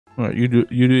All right, you do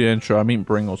the intro. I'm eating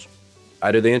Pringles.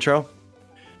 I do the intro.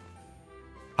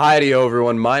 Hi,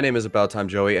 everyone. My name is About Time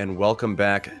Joey, and welcome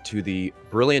back to the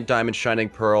Brilliant Diamond Shining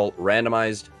Pearl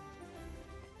Randomized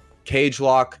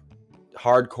Cagelocke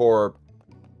Hardcore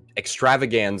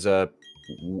Extravaganza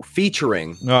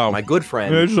featuring my good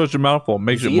friend. It's such a mouthful.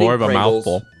 Makes it more of a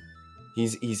mouthful.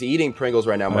 He's eating Pringles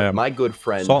right now. My good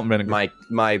friend, salt and vinegar.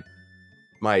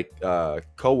 My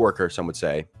co-worker, some would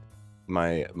say,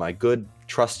 my good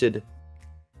trusted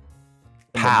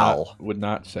pal. Would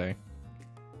not say.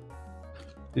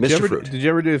 Mr. Fruit. Did you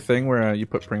ever do a thing where you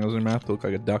put Pringles in your mouth to look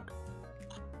like a duck?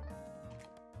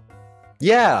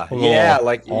 Yeah, yeah.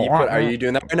 Like, are you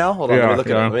doing that right now? Hold on, let me look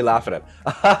at it. Let me laugh at it.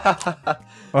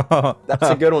 That's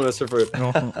a good one, Mr. Fruit.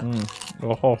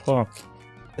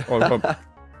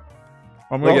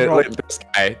 Look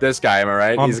at this guy. Am I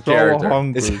right? He's a character.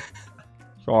 Hungry.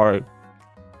 Sorry.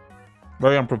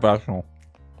 Very unprofessional.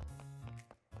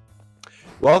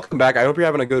 Welcome back. I hope you're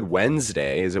having a good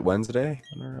Wednesday. Is it Wednesday?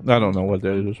 I don't know what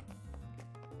day it is.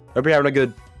 I hope you're having a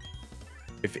good...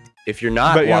 If you're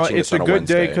not watching it's this on a good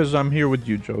Wednesday, day because I'm here with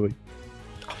you, Joey.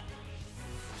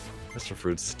 Mr.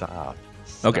 Fruit, stop.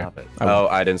 Okay. Stop it. Oh,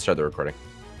 I didn't start the recording.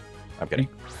 I'm kidding.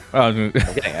 I'm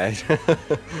kidding.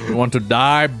 You want to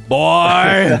die,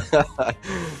 boy?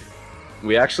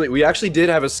 We actually did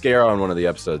have a scare on one of the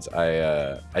episodes.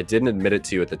 I didn't admit it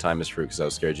to you at the time, Mr. Fruit, because I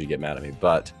was scared you'd get mad at me.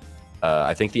 But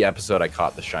I think the episode I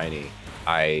caught the shiny,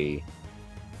 I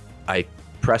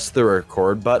pressed the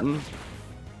record button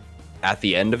at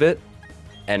the end of it,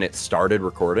 and it started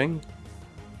recording,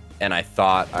 and I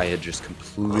thought I had just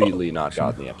completely not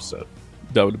gotten the episode.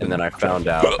 And then I found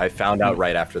out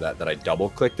right after that I double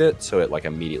clicked it, so it like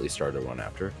immediately started one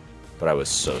after. But I was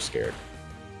so scared.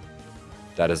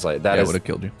 That would have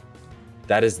killed you.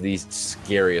 That is the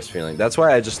scariest feeling. That's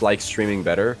why I just like streaming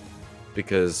better,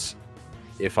 because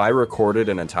if I recorded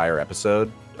an entire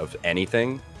episode of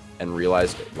anything and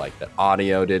realized like that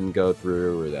audio didn't go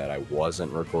through or that I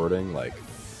wasn't recording, like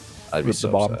I'd be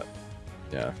so upset.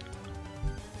 Yeah.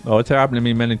 Oh, it's happened to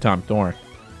me many times. Don't worry.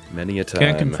 Many a time.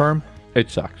 Can't confirm.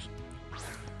 It sucks.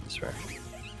 That's right.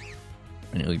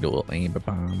 I nearly do a little aim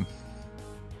bomb.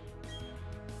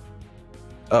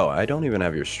 Oh, I don't even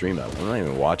have your stream up. I'm not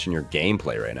even watching your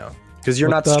gameplay right now because you're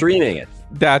not streaming it.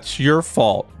 That's your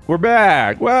fault. We're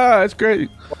back. Wow, that's great.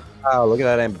 Wow, look at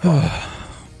that aim bomb.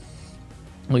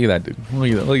 Look at that dude.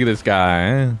 Look at this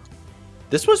guy.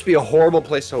 This must be a horrible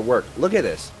place to work. Look at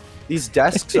this. These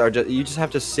desks are just, you just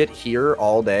have to sit here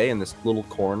all day in this little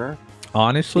corner.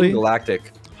 Honestly,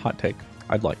 Galactic. Hot take.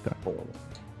 I'd like that.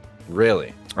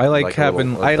 Really? I like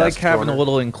having a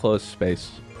little enclosed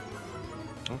space.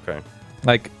 Okay.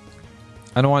 Like,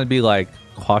 I don't want to be like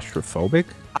claustrophobic.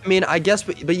 I mean, I guess,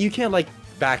 but you can't like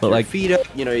back your feet up.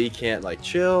 You know, you can't like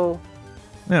chill.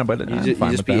 Yeah, but you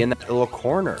just be in that little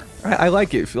corner. I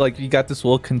like it. Like you got this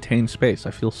little contained space.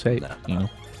 I feel safe. Nah. You know.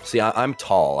 See, I'm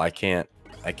tall. I can't.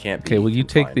 Okay, well, you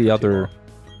take the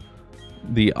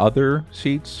other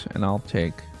seats, and I'll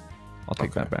take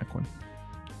that back one.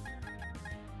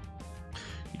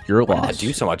 You're lost. Why did that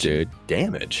do so much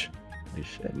damage? Holy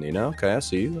shit, Nina. Okay, I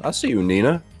see you. I see you,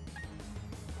 Nina.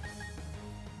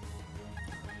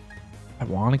 I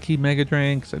want to keep Mega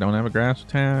Drain because I don't have a grass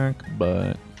attack,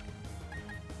 but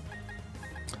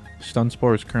Stun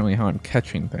Spore is currently how I'm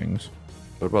catching things.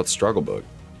 What about Struggle Bug?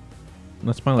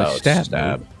 That's my like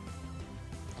stab.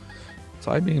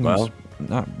 Side beam is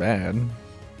not bad.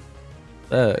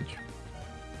 Edge.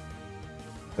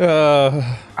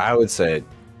 I would say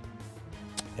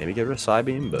maybe get rid of side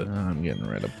beam, but I'm getting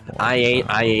rid of. I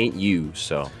ain't you,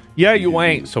 so. Yeah, you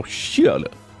ain't. So shut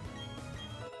up.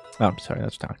 Oh, I'm sorry,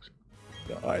 that's toxic.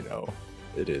 I know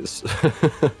it is,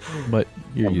 but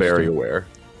I'm very aware.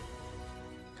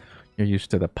 You're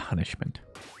used to the punishment.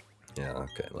 Yeah.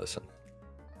 Okay. Listen.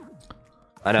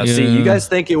 I know. Yeah. See, you guys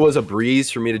think it was a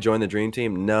breeze for me to join the dream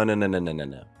team? No.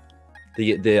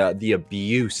 The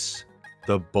abuse,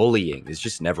 the bullying is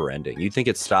just never ending. You think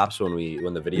it stops when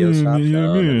the video stops?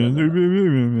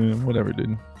 No. Whatever,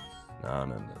 dude.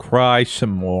 No. Cry some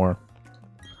more.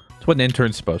 That's what an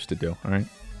intern's supposed to do. All right.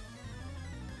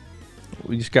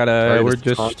 We just gotta. We're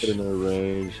just in a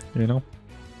rage. You know.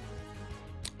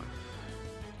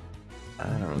 I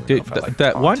don't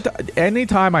know.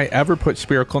 Anytime I ever put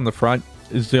spherical in the front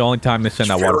is the only time they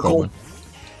send that water bubble.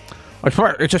 I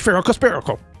swear, it's a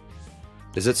spherical.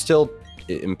 Is it still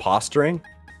impostering?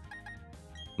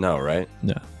 No, right?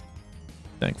 No.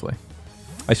 Thankfully.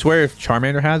 I swear if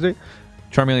Charmander has it,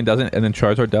 Charmeleon doesn't, and then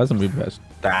Charizard does, and we've best.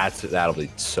 That'll be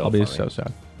so I'll be funny. so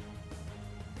sad.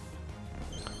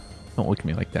 Don't look at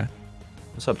me like that.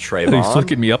 What's up, Trayvon? He's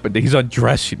looking me up and he's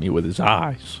undressing me with his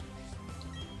eyes.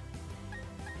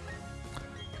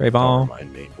 Don't Trayvon.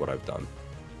 remind me what I've done.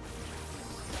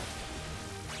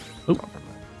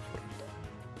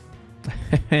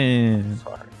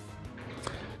 Sorry.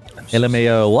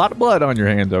 LMAO, a lot of blood on your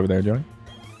hands over there, Joey.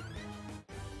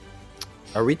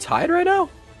 Are we tied right now?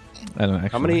 I don't know.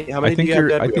 How many I think do you have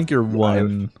dead? I think you're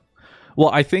one. Well,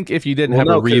 I think if you didn't have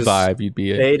no, a revive, you'd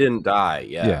be. They didn't die.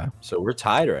 Yeah. Yeah. So we're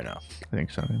tied right now. I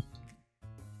think so. Man.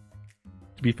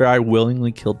 To be fair, I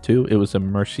willingly killed 2. It was a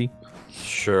mercy.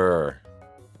 Sure.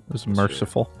 It was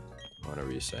merciful.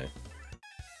 Whatever you say.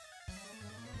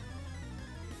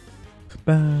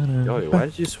 Yo, why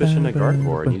did you switch into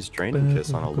Gardevoir and use Draining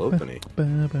Kiss on a Lopunny?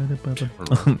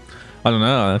 I don't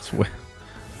know. That's what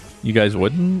you guys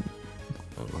wouldn't.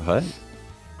 What? What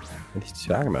are you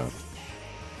talking about?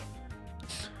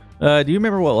 Do you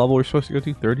remember what level we're supposed to go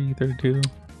to? 30, 32?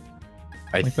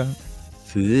 Like that?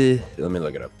 Let me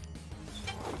look it up.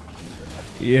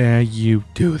 Yeah, you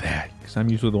do that. Because I'm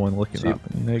usually the one looking up.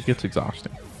 And it gets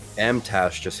exhausting.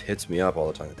 M-Tash just hits me up all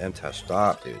the time. M-Tash,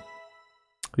 stop, dude.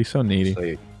 He's so needy.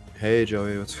 Like, hey,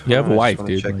 Joey, what's going on? You have a wife, I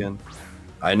dude. check in.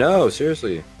 I know,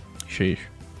 seriously. Sheesh.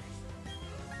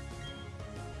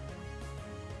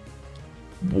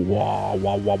 Wah,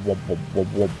 wah, wah, wah, wah, wah,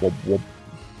 wah, wah, wah.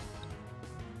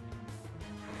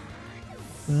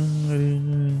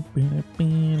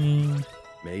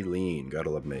 Maylene, gotta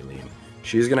love Maylene.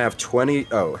 She's gonna have 20.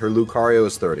 Oh, her Lucario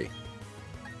is 30.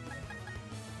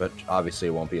 But obviously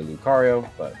it won't be a Lucario,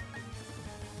 but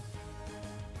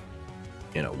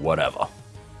you know, whatever.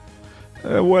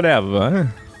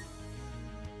 Whatever.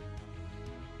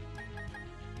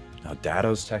 Now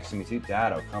Dado's texting me too.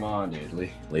 Dado, come on, dude.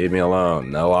 Leave me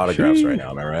alone. No autographs right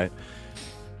now, am I right?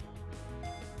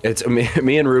 It's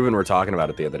me and Ruben were talking about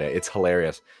it the other day. It's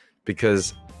hilarious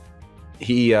because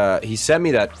he sent me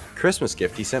that Christmas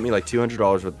gift. He sent me like $200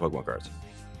 worth of Pokemon cards.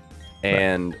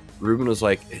 And Ruben was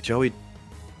like, hey, Joey,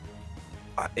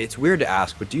 it's weird to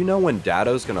ask, but do you know when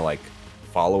Dado's going to like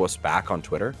follow us back on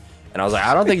Twitter? And I was like,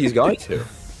 I don't think he's going to.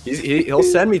 He'll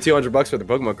send me $200 worth of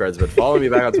Pokemon cards, but following me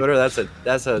back on Twitter, that's a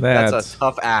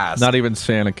tough ask. Not even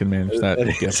Santa can manage that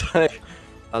gift. Like,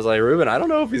 I was like, Ruben, I don't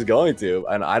know if he's going to,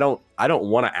 and I don't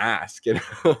want to ask, you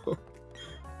know.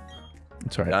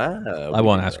 It's all right. I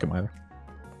won't ask him either.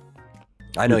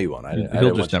 I know you won't.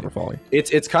 He'll just never follow you.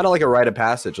 It's kind of like a rite of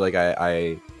passage. Like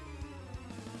I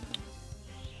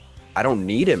don't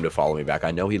need him to follow me back.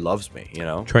 I know he loves me, you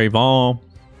know. Trayvon.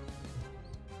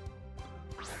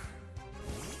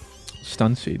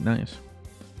 Stun seed, nice.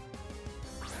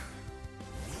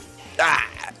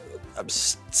 I'm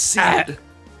seed.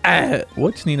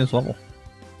 What's Nina's level?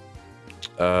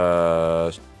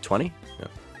 20. Yeah.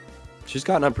 She's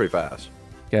gotten up pretty fast.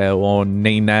 Go on,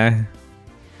 Nina.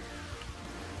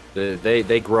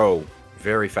 They grow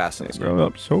very fast in this game. Grow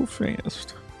up so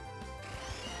fast.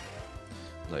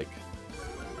 Like,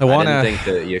 I didn't think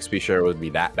the EXP share would be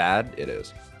that bad. It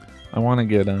is. I want to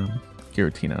get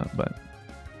Giratina, but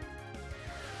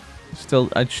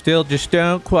I still just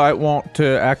don't quite want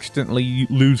to accidentally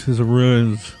lose his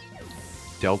Rizz.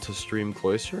 Delta Stream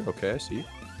Cloister. Okay, I see.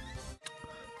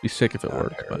 Be sick if it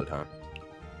worked. But...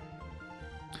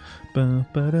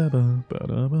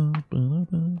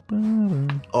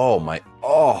 Oh my!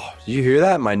 Oh, did you hear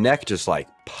that? My neck just like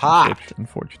popped.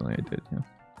 Unfortunately, I did. Yeah.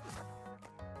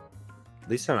 At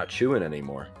least I'm not chewing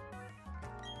anymore.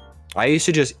 I used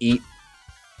to just eat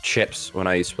chips when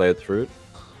I used to play with fruit,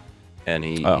 and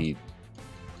he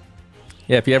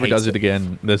yeah, if he ever does it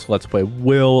again, this Let's Play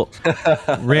will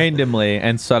randomly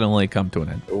and suddenly come to an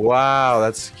end. Wow,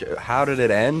 that's how did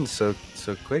it end so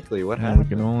quickly? What happened?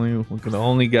 We can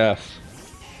only guess.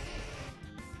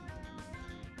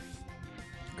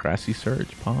 Grassy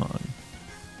Surge Pond.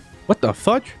 What the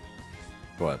fudge?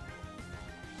 What?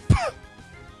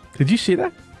 Did you see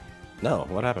that? No,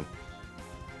 what happened?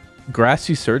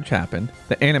 Grassy Surge happened.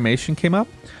 The animation came up,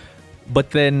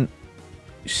 but then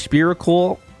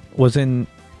Spiracle was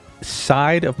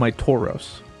inside of my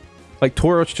Tauros. Like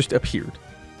Tauros just appeared.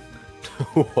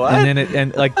 What? And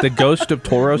then like the ghost of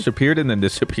Tauros appeared and then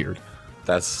disappeared.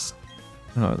 That's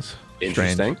interesting.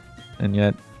 Strange. And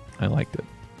yet I liked it.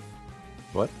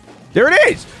 What? There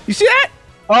it is! You see that?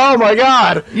 Oh my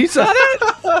god! You saw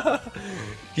that?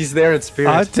 He's there in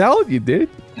spirit. I'm telling you, dude.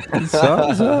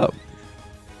 Thumbs up.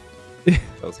 That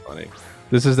was funny.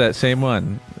 This is that same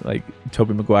one. Like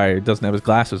Tobey Maguire doesn't have his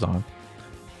glasses on.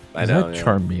 I know. Is that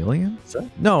Charmeleon?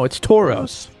 No, it's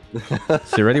Tauros.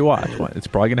 So ready, watch. What? It's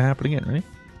probably gonna happen again, right?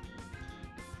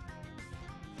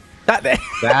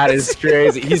 That is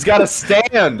crazy. He's got a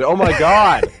stand. Oh my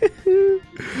god.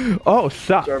 Oh,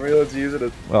 stop. Charmeleon's using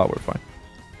it. Well, we're fine.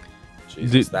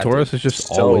 Jesus, Dude, Tauros is just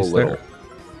so always little. there.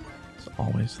 It's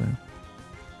always there.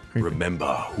 Creepy.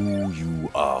 Remember who you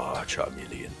are,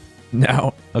 Charmeleon.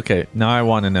 Now, okay, now I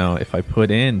want to know if I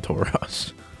put in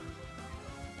Tauros.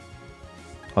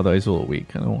 Although he's a little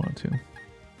weak, I don't want to.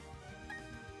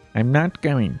 I'm not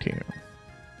going to.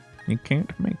 You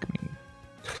can't make me.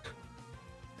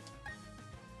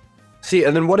 See,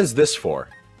 and then what is this for?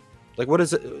 Like, what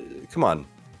is it? Come on.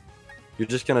 You're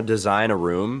just going to design a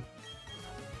room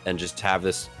and just have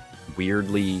this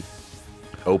weirdly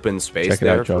open space Check it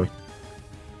there? out, Joey.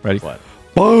 Ready? What?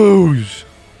 Boos!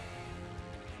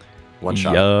 One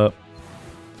shot. Yup.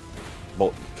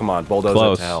 Come on, bulldoze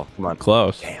Close. it to hell. Come on.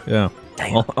 Close. Damn. Yeah.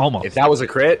 Damn. Almost. If that was a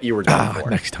crit, you were done for.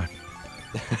 Next time.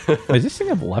 Does this thing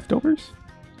have leftovers?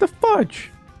 The fudge.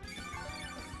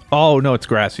 Oh no, it's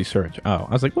grassy surge. Oh,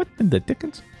 I was like, what in the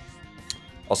dickens?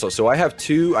 Also, so I have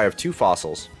two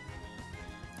fossils.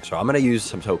 So I'm gonna use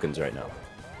some tokens right now.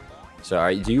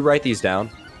 So do you write these down?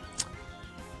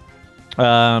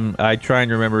 I try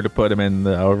and remember to put them in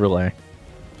the overlay.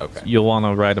 Okay. You'll want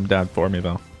to write them down for me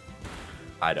though.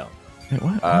 I don't. Wait,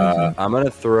 what? I'm gonna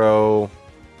throw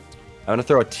a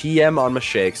TM on my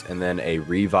shakes and then a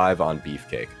revive on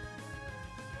beefcake.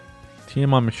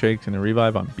 TM on my shakes and a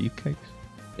revive on beefcakes.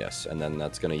 Yes, and then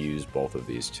that's gonna use both of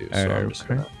these two. So Okay. I'm just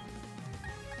gonna...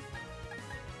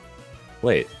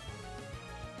 Wait.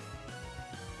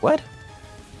 What?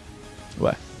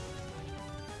 What?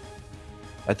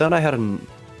 I thought I had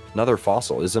another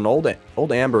fossil. Is an old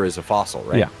amber is a fossil,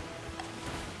 right? Yeah.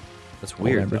 That's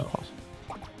weird though.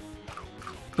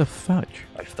 The fudge.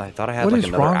 I thought I had What like is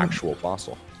another wrong? actual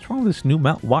fossil. What's wrong with this new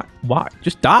mount? Why? Why?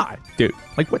 Just die, dude.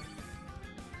 Like what?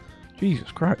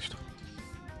 Jesus Christ.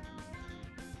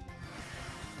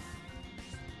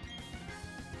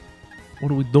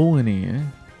 What are we doing here?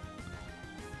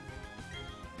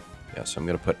 Yeah, so I'm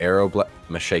gonna put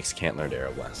my shakes can't learn to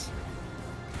aero blast.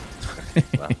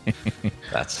 Well,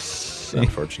 that's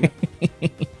unfortunate.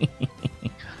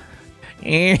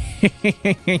 I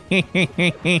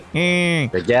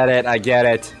get it. I get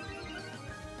it.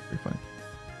 Pretty funny.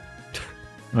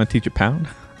 I'm gonna teach a pound.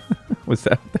 Was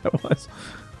that what that was?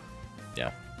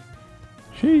 Yeah.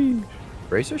 Sheesh.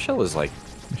 Razor Shell is like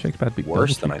My shake's about to be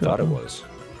worse than double I kicked thought it up. was.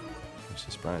 I'm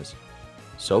surprised.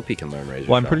 Soapy can learn Razor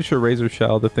Shell. Well, I'm pretty sure Razor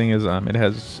Shell. The thing is, it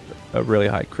has a really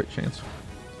high crit chance.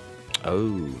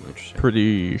 Oh, interesting.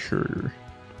 Pretty sure.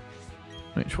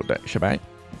 Make sure that shebang.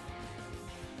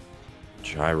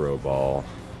 Gyro Ball.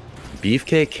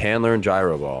 Beefcake can learn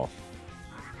Gyro Ball.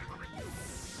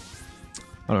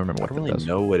 I don't remember I what don't it really does.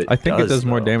 know what it I think does, it does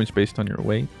more though. damage based on your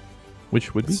weight,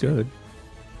 which would Let's see. be good.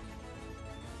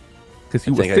 Because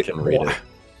I you think I would can read it.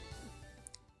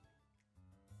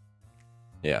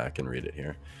 Yeah, I can read it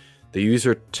here. The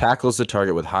user tackles the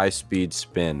target with high speed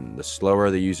spin. The slower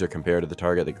the user compared to the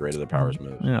target, the greater the power's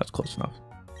move. Yeah, that's close enough.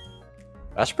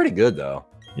 That's pretty good, though.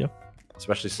 Yep.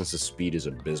 Especially since the speed is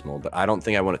abysmal. But I don't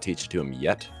think I want to teach it to him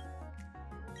yet.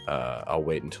 I'll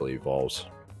wait until he evolves.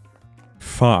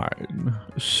 Fine.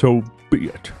 So be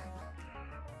it.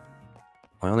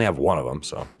 I only have one of them,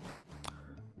 so.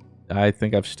 I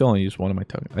think I've still only used one of my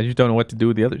tokens. I just don't know what to do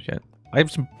with the others yet. I have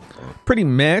some pretty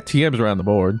meh TMs around the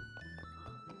board.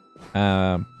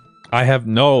 I have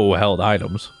no held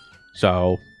items,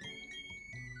 so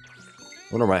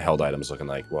What are my held items looking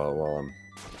like while I'm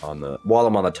on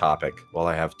the topic? Well,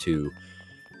 I have two,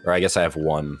 or I guess I have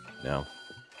one now.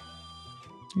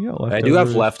 yeah. I do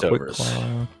have leftovers.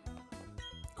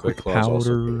 Quick Quick Claw's also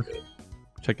Powder. pretty good.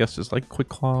 Which I guess is like Quick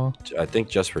Claw. I think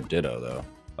just for Ditto though.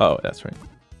 Oh, that's right.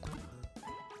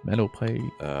 Metal Plate,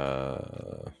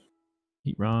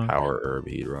 Heat Rock. Power Herb,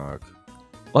 Heat Rock.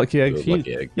 Lucky Egg. Ooh,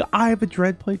 Lucky Egg. Yeah, I have a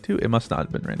Dread Plate too. It must not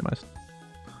have been randomized.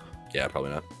 Yeah,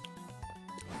 probably not.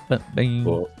 But bang.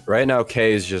 Well, right now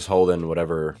Kay is just holding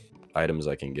whatever items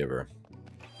I can give her.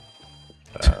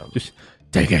 Just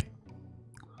take it.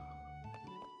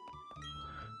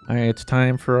 All right, it's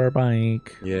time for our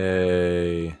bike.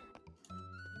 Yay!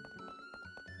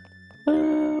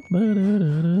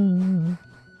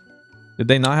 Did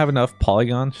they not have enough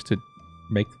polygons to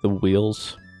make the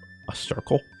wheels a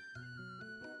circle?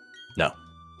 No,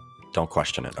 don't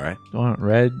question it. All right. I want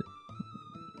red,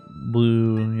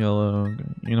 blue, yellow.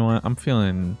 You know what? I'm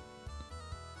feeling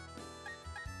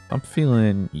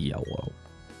yellow.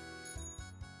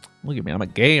 Look at me. I'm a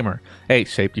gamer. Hey,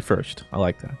 safety first. I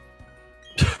like that.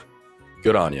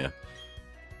 Good on you.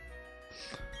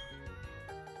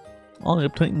 I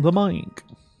obtained the mic,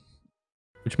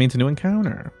 which means a new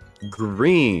encounter.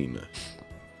 Green.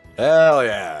 Hell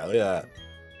yeah! Look at that.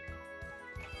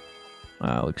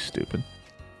 That looks stupid.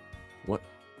 What?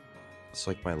 It's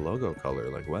like my logo color.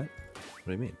 Like what? What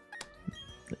do you mean?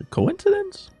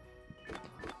 Coincidence?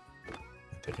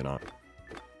 I think not.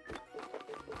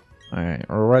 All right,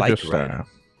 register.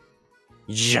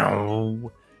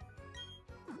 Yo.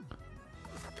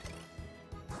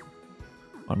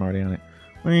 I'm already on it.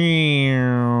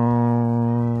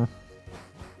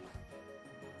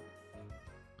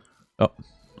 Oh. All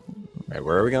right,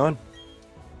 where are we going?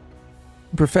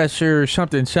 Professor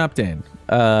something something.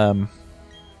 What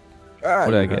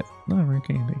did I get? No, rare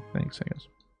candy. Thanks, I guess.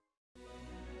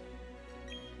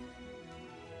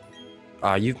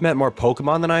 You've met more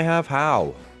Pokemon than I have?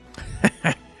 How?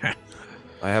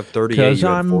 I have 38, Because you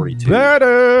have I'm 42.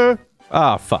 better.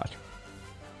 Ah, fuck.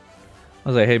 I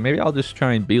was like, hey, maybe I'll just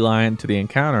try and beeline to the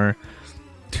encounter.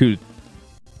 Two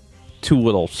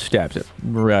little steps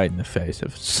right in the face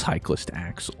of Cyclist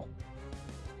Axel.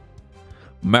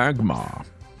 Magma.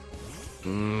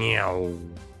 Meow.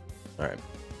 Alright.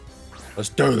 Let's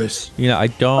do this. You know, I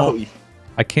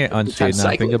can't unsee it now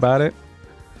and think about it.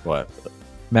 What?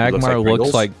 Magmar looks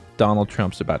Pringles? like Donald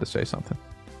Trump's about to say something.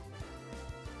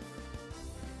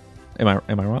 Am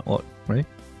I wrong? Look, ready?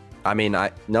 I mean,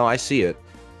 I see it.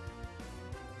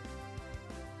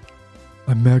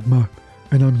 I'm Magma,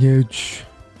 and I'm huge.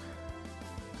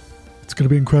 It's gonna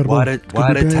be incredible. Water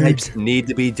types need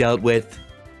to be dealt with.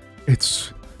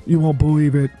 You won't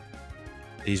believe it.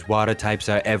 These water types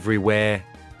are everywhere,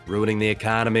 ruining the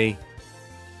economy.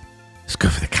 It's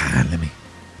good for the economy.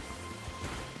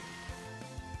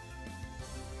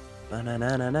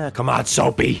 Na. Come on,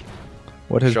 Soapy.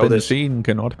 What has Show been this. seen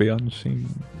cannot be unseen.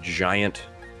 Giant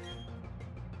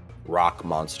rock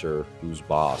monster who's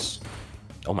boss.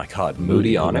 Oh my god,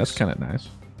 Moody Ooh, Onyx. That's kind of nice.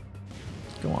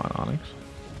 Go on, Onyx.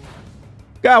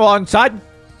 Go on, son.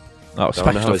 Oh,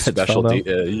 Don't know how his special fell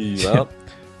specialty. down. Well,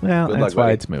 Well, Good that's luck, why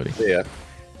buddy. it's Moody. yeah.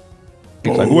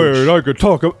 He's like, wait, I could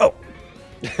talk. Oh,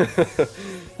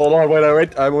 Hold on,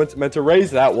 wait. I meant to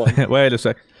raise that one. wait a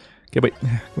sec. Okay, wait.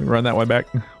 Can we run that one back?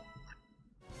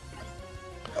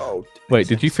 Oh. Wait,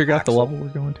 did you figure out the Axel. level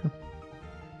we're going to?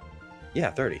 Yeah,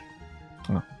 30.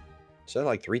 Oh. Said it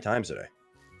like 3 times today.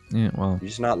 Yeah, well, You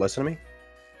just not listen to me?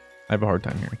 I have a hard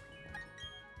time hearing.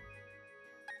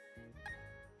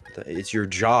 It's your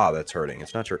jaw that's hurting.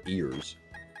 It's not your ears.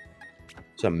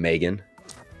 What's up, Megan?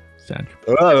 Sad.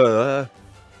 Uh,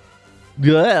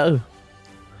 Yeah.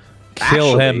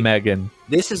 Kill Actually- him, Megan.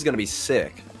 this is gonna be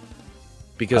sick.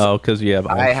 Because Oh, because you have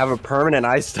I ice. have a permanent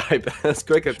ice type as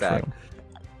quick attack. True.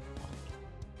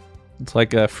 It's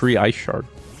like a free ice shard,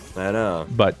 I know.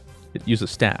 but it uses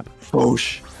stab.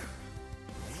 Boosh.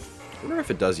 I wonder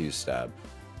if it does use stab.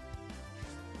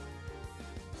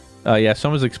 Yeah,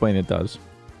 someone's explained it does.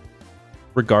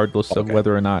 Regardless of Okay.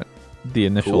 whether or not the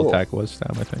initial Cool. attack was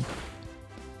stab, I think.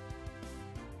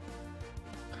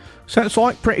 So it's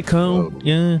like pretty cool. Whoa.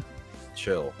 Yeah.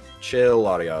 Chill,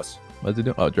 Latios. What's it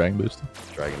do? Oh, Dragon Boost.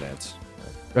 Dragon Dance.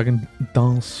 Dragon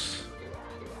Dance.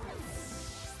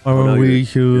 Oh, no, Are we you're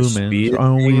humans? speed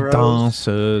Are we heroes?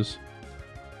 dancers?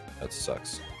 That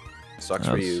sucks. Sucks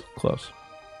That for was you. close.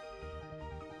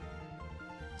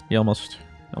 You almost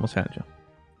had you.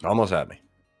 Almost had me.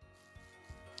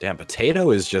 Damn,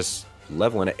 Potato is just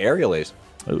leveling at aerial ace.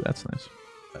 Oh, that's nice.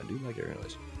 I do like aerial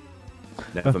ace.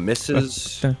 Never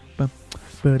misses.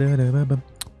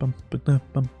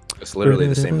 It's literally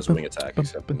the same as wing attack,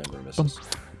 except it never misses.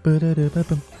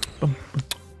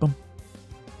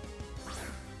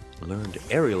 Learned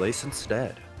aerial ace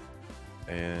instead.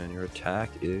 And your attack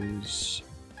is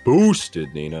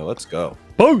boosted, Nina. Let's go.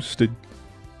 Boosted.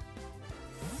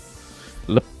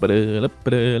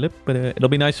 It'll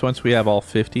be nice once we have all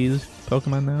 50s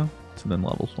Pokemon now, so then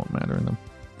levels won't matter in them.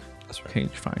 That's right. Cage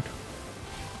fight.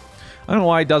 I don't know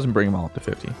why it doesn't bring them all up to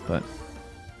 50, but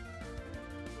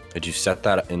Did you set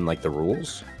that in like the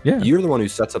rules? yeah, You're the one who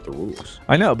sets up the rules.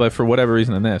 I know. But for whatever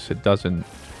reason in this, it doesn't.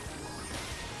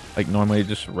 Like normally,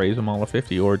 just raise them all to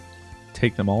 50 or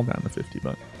take them all down to 50.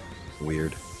 But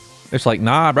Weird. it's like,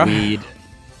 nah, bro. Weed.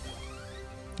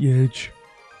 Huge.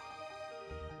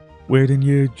 Weird and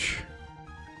huge.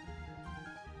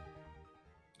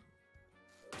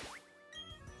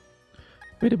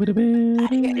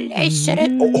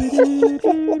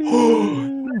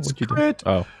 What'd you do?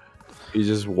 Oh, You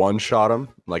just one-shot him in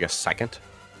like a second.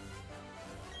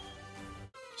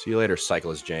 See you later,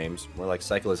 Cyclist James. More like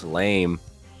Cyclist Lame.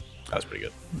 That was pretty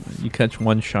good. you catch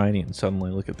one shiny and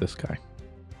suddenly look at this guy.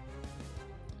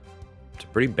 It's a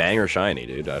pretty banger shiny,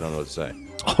 dude. I don't know what to say.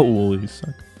 Holy suck.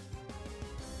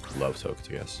 Love tokens,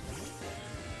 I guess.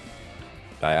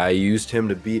 I used him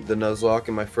to beat the Nuzlocke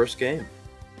in my first game.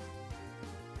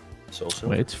 So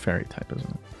Wait, it's fairy type, isn't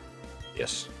it?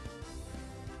 Yes.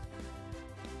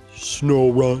 Snow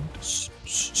run.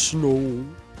 Snow.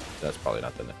 That's probably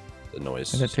not the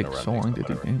noise. And it Snow takes run so makes, long but to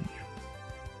do whatever. damage.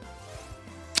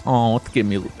 Oh, give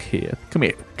me a little kid. Come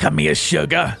here. Come here,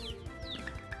 sugar.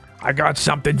 I got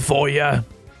something for you.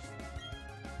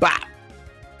 Bah!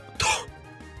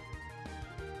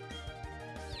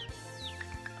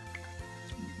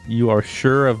 You are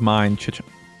sure of mine, Chicha.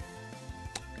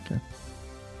 Okay.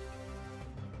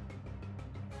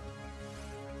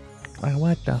 Oh,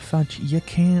 what the fuck? You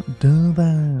can't do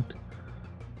that.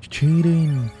 You're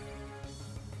cheating.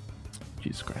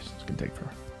 Jesus Christ, it's gonna take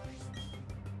forever.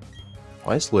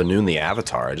 Why is Lanoon the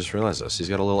Avatar? I just realized this. He's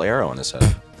got a little arrow on his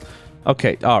head.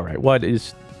 Okay, all right. What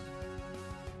is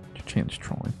Chachan's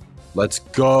trolling? Let's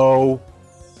go.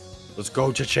 Let's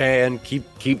go, Chachan.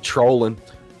 Keep trolling.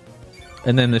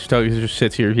 And then this Togekiss just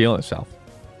sits here healing itself.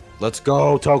 Let's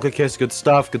go, Togekiss. Good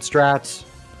stuff. Good strats.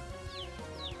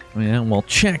 Yeah, well,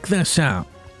 check this out.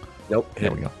 Nope.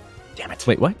 There we go. Damn it.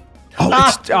 Wait, what?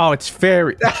 Oh, it's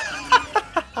fairy.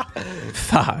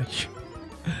 Fudge.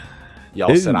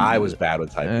 Y'all said I was bad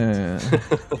with typing.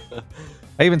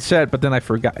 I even said, but then I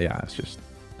forgot. Yeah, it's just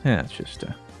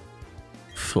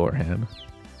forehand.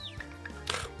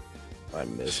 I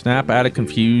missed. Snap out of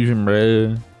confusion,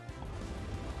 bro.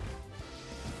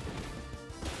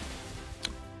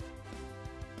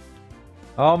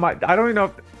 Oh my! I don't even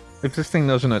know if this thing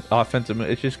knows an offensive move.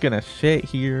 It's just gonna sit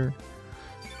here.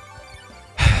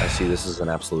 I see this is an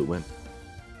absolute win.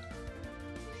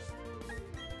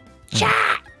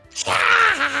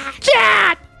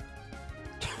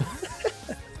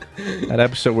 That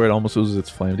episode where it almost loses its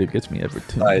flame, dude, gets me every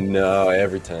time. I know,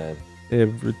 every time.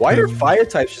 Every Why are time. fire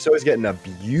types just always getting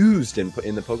abused in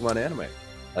the Pokemon anime?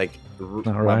 Like,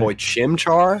 my right. boy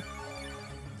Chimchar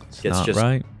It's gets not just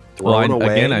right. Well, thrown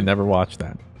away. again, I never watched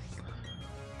that.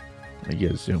 I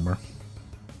get a zoomer.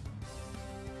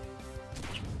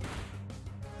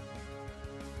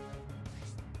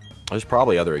 There's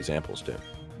probably other examples too.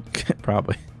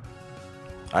 Probably.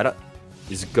 I don't.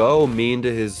 Is Go mean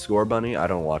to his score bunny? I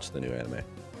don't watch the new anime.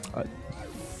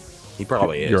 He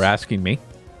probably is. You're asking me?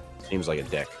 Seems like a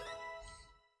dick.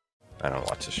 I don't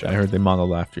watch the show. I heard they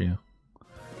modeled after you.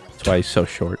 That's why he's so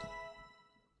short.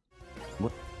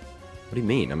 What do you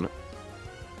mean? I'm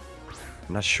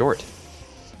not short.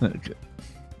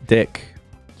 Dick.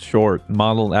 Short.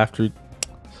 Modeled after...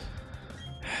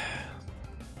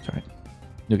 Sorry.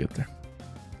 You'll get there.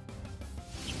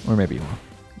 Or maybe you won't.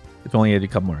 If only you had a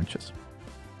couple more inches.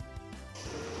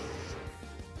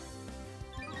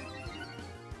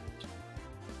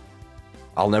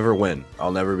 I'll never win.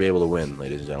 I'll never be able to win,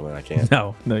 ladies and gentlemen. I can't.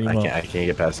 No, you I won't. can't. I can't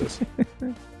get past this.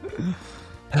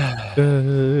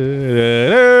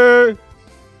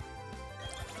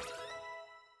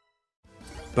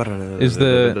 Is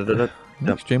the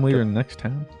next gym leader in the next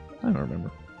town? I don't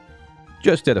remember.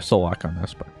 Just did a soul lock on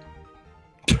this, but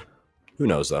Who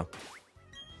knows though?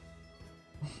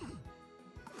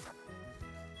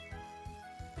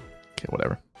 okay,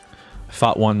 whatever. I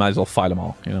fought one, might as well fight them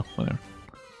all. You know, whatever.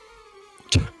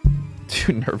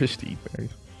 Too nervous to eat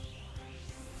berries.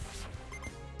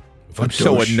 I'm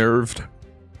so unnerved.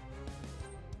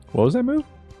 What was that move?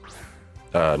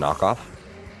 Knockoff.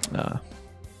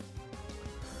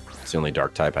 It's the only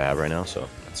dark type I have right now, so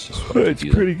that's just what It's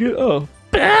pretty good. Oh.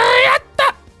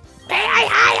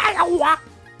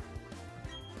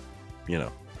 You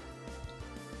know.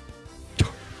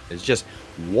 It's just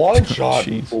one shot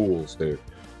Jeez. fools, dude.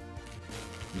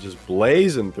 You're just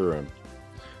blazing through him.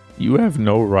 You have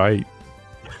no right.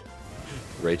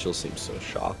 Rachel seems so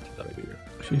shocked that I do here.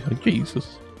 She's like,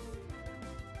 Jesus.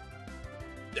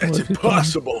 That's What is it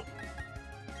impossible.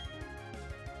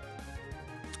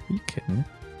 Are you kidding me?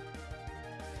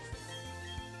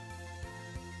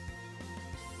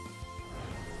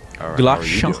 All right, how are you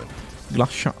Glacian. doing?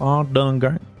 Glacian. Oh, done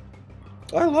great.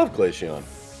 I love Glaceon.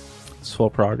 Slow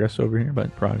progress over here,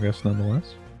 but progress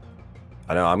nonetheless.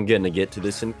 I know I'm getting to get to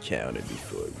this encounter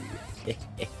before you.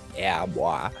 Yeah,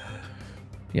 boy.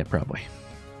 Yeah, probably.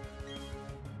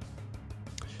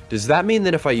 Does that mean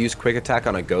that if I use quick attack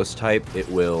on a ghost type, it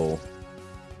will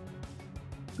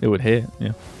It would hit,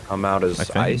 yeah. come out as I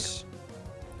think. ice?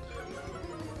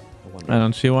 I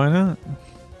don't see why not.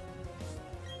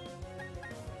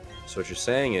 So what you're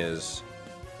saying is,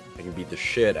 I can beat the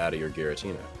shit out of your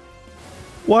Giratina.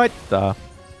 What the?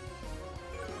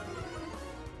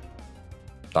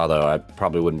 Although I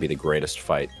probably wouldn't be the greatest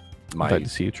fight. I'd My like to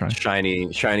see you try.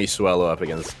 shiny Swallow up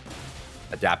against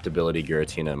adaptability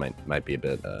Giratina might be a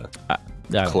bit I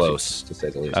don't close to say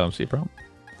the See, least. I don't see a problem.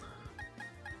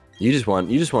 You just want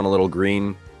a little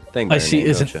green thing. by I your see name,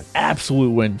 is an don't you?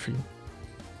 absolute win for you.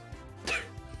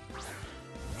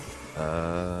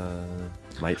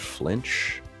 Might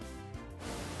flinch.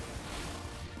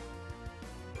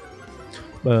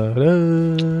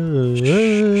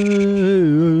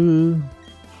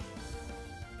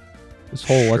 This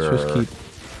whole let's just Sure. keep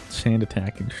sand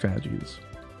attacking strategies.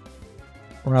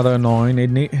 Rather annoying,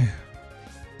 isn't it?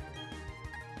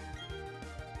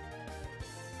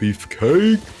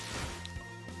 Beefcake.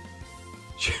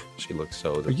 She looks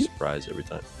so you- surprised every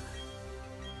time.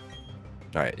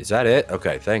 All right, is that it?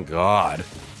 Okay, thank God.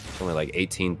 There's only like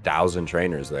 18,000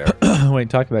 trainers there. Wait,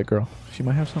 talk to that girl. She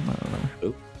might have something. I don't know.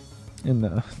 Who? In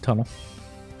the tunnel.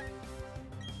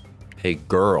 Hey,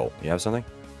 girl, you have something?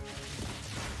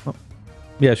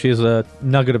 Yeah, she has a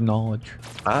nugget of knowledge.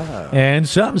 Ah, And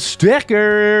some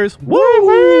stickers.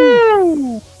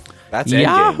 Woo! that's end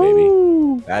game,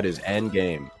 baby. That is end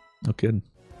game. No kidding.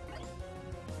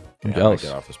 I'm Yeah, I jealous.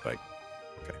 get off this bike.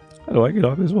 How do I get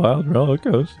off this wild roller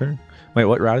coaster? Wait,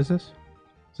 what route is this?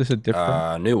 Is this a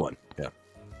different? New one. Yeah,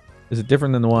 Is it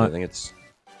different than the I one? think it's.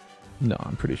 No,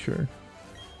 I'm pretty sure.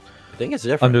 I think it's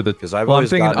different Under the- because I've well, I'm always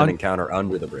thinking gotten an encounter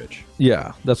under the bridge.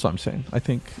 Yeah, that's what I'm saying. I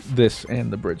think this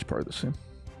and the bridge part are the same.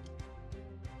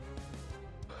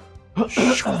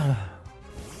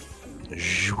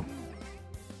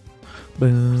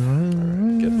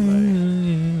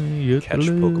 Catch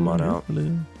Pokemon out.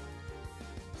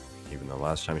 Even though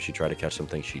last time she tried to catch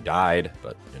something, she died.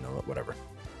 But you know what? Whatever.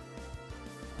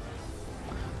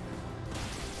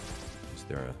 Is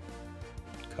there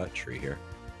a cut tree here?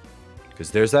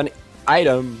 Because there's an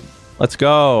item. Let's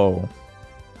go.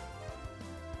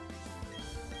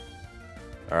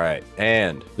 All right,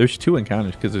 and There's 2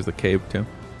 encounters because there's the cave too.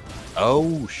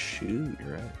 oh shoot,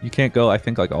 you're right. You can't go, I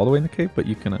think, like all the way in the cave, but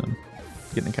you can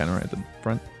get an encounter right at the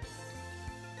front.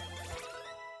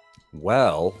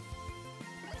 Well,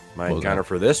 my What was encounter that?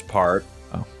 for this part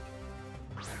Oh.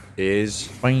 is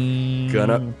Gonna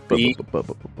Gonna be-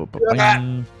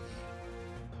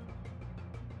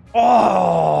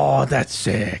 Oh, that's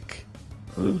sick.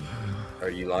 Are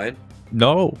you lying?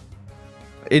 No.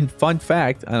 In fun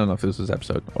fact, I don't know if this was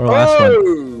episode or last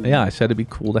one. Yeah, I said it'd be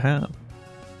cool to have.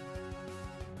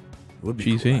 Would be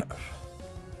GC. cool to have.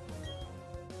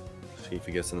 See if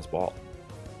he gets in this ball.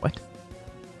 What?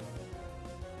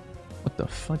 What the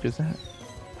fuck is that?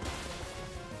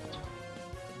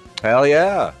 Hell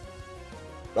yeah.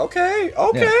 Okay,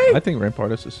 okay. Yeah, I think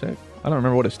Rampardos is sick. I don't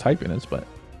remember what his typing is, but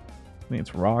I think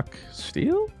it's rock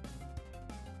steel.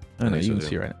 I don't know. think You so, can too.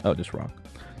 see right now. Oh, just rock.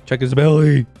 Check his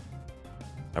belly.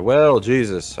 I will.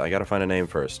 Jesus, I gotta find a name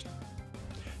first.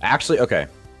 Actually, okay.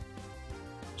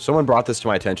 Someone brought this to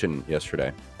my attention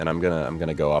yesterday, and I'm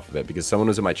gonna go off of it because someone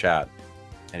was in my chat,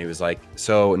 and he was like,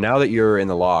 "So now that you're in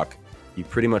the lock, you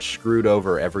pretty much screwed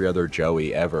over every other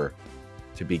Joey ever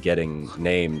to be getting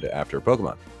named after a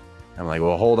Pokemon." I'm like,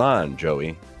 "Well, hold on,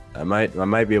 Joey. I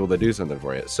might be able to do something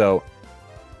for you." So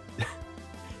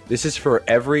this is for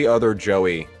every other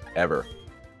Joey ever.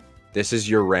 This is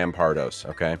your Rampardos,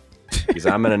 okay? Because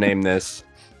I'm gonna name this.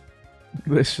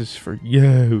 This is for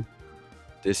you.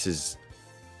 This is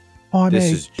Honey,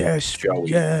 This is this for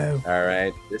Joey. you. all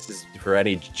right. This is for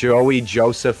any Joey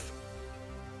Joseph.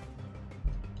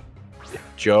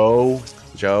 Joe.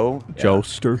 Yeah.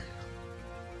 Joester.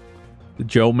 The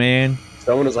Joe man.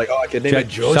 Someone was like, "Oh, I could name Check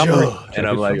it JoJo," summary. and Check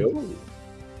I'm his like, summary.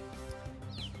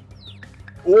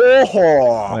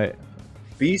 "Oh, Wait,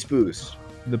 Beast Boost."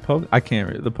 I can't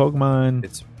read the Pokemon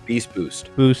It's Beast Boost.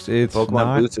 boost. It's Pokemon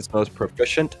not. boosts its most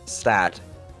proficient stat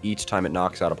each time it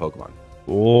knocks out a Pokemon.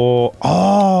 Oh,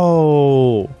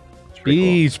 It's pretty cool.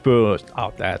 beast boost.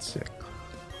 Oh, that's sick.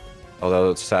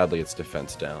 Although sadly, it's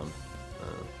defense down,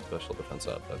 special defense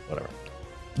up, but whatever.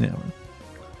 Yeah.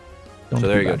 Don't So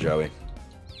there do you go, that. Joey.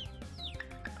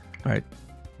 All right,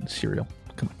 cereal.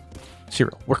 Come on,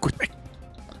 cereal. Work with me.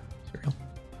 Cereal.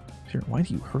 Cereal. Why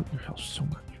do you hurt yourself so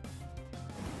much?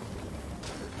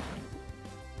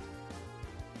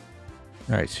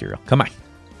 All right, cereal. Come on.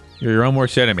 You're your own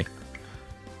worst enemy.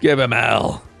 Give him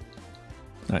hell.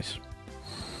 Nice.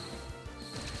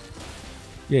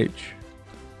 Gauge.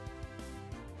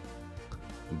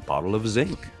 A bottle of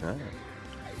zinc. Ah.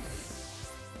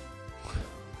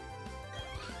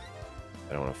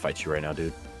 I don't want to fight you right now,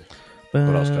 dude. What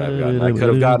else could I have gotten? I could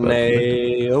have gotten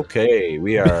a. Okay,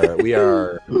 we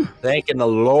are thanking the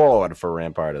Lord for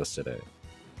Rampardos today.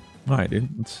 All right, dude.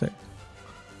 Let's see.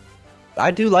 I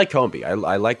do like Combi. I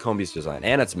like Combi's design,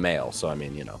 and it's male, so I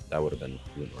mean, you know, that would have been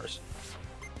even worse.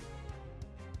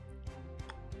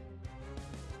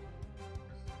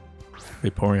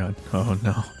 Vaporeon. Oh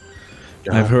no.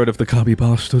 I've heard of the Copy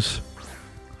Bastards.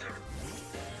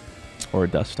 Or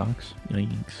Dustox.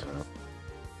 Yikes.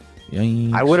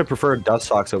 Yikes. I would have preferred Dust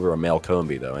Fox over a male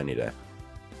Combi though any day.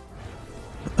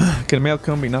 Can a male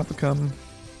Combi not become?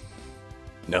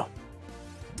 No.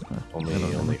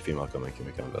 Only female Combi can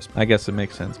become a Dust Fox. I guess it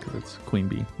makes sense because it's Queen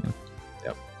Bee. Yeah.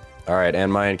 Yep. All right,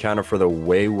 and my encounter for the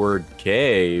Wayward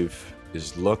Cave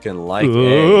is looking like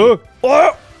a...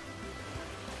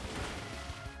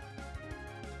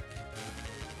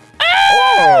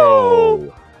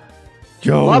 Oh!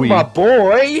 Joey. Love my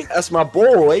boy. That's my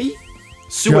boy.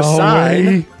 Suicide.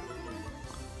 Joey.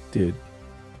 Dude.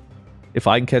 If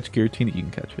I can catch Giratina, you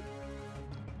can catch it.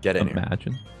 Get in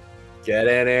Imagine. here. Get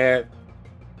in here.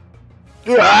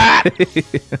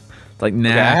 It's like, nah.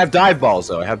 Okay, I have dive balls,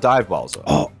 though.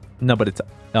 Oh, no, but it's...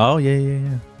 Oh,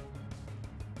 yeah.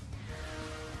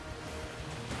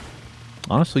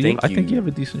 Honestly, I think you have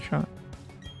a decent shot.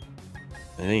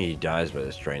 I think he dies by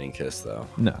this Draining Kiss, though.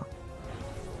 No.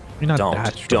 You're not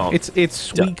that strong. It's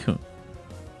Suicune.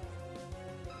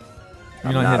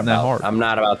 You're not hitting that hard. I'm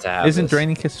not about to have Isn't this.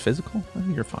 Draining Kiss physical? I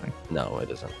think you're fine. No, it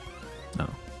isn't. No.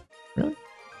 Really?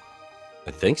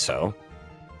 I think so.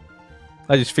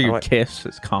 I just figured kiss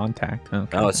is contact.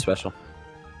 Okay. Oh, it's special.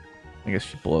 I guess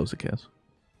she blows a kiss.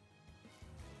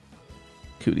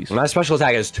 Cooties. My special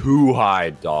attack is too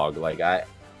high, dog. Like, Alright.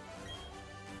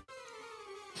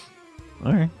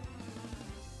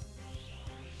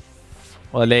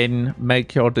 Well, then,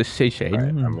 make your decision. Alright,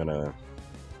 I'm gonna...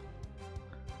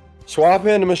 swap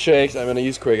into my shakes. I'm gonna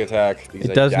use Quick Attack.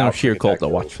 It does no sheer cult, though.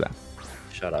 Watch that.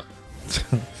 Shut up.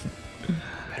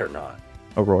 Better not.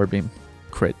 Aurora Beam.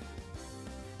 Crit.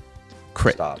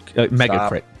 Stop. Mega Stop.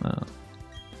 crit.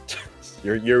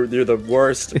 You're the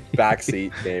worst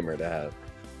backseat gamer to have.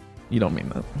 You don't mean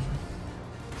that.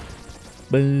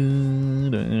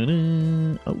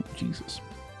 Oh, Jesus.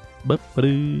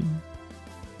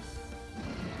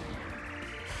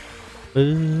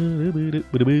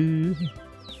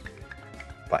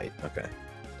 Bite. Okay.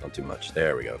 Don't do much.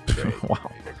 There we go. Great.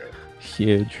 Wow. Great.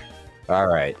 Huge. All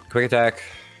right. Quick Attack.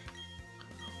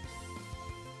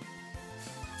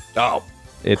 Oh.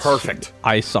 It's perfect.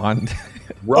 Ice on.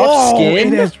 Rough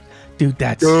skin? Dude,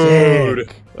 that's Dude.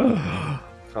 sick.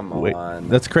 Come Wait, on.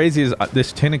 that's crazy. Is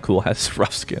this Tentacool has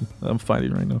rough skin? I'm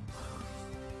fighting right now.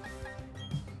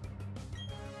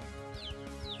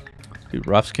 Dude,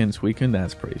 rough skin's weakened.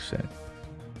 That's pretty sick.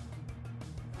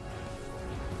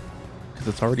 Because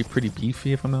it's already pretty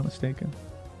beefy, if I'm not mistaken.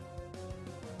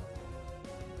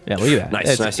 Yeah, look at that.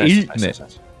 Nice, It's nice. eating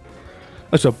it.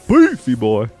 That's a beefy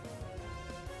boy.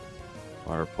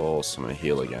 Water Pulse. I'm gonna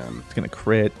heal again. It's gonna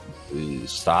crit.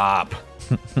 Please stop.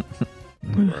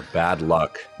 Bad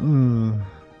luck.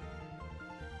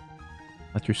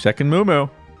 That's your second Moo-Moo.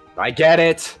 I get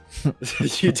it.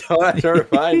 You don't have to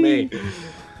remind me.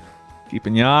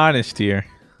 Keeping you honest here.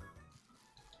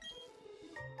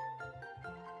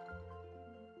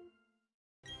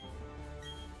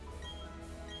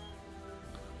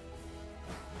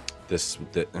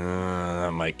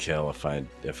 That might kill if I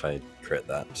crit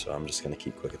that. So I'm just gonna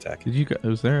keep Quick Attack. Did you go?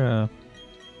 Was there a?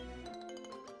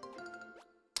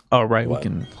 Oh right, What? we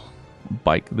can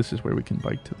bike. This is where we can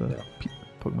bike to the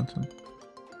Pokemon Center.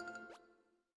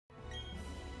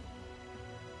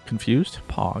 Confused?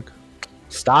 Pog.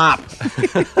 Stop.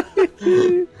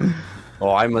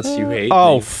 Oh, I must you hate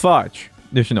Oh me. fudge!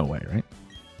 There's no way, right?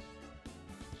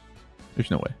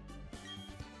 There's no way.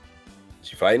 Is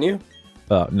she fighting you?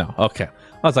 No. Okay.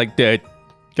 I was like, dude,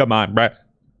 come on, bruh.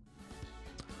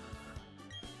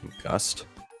 Gust.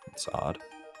 That's odd.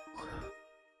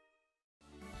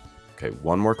 Okay,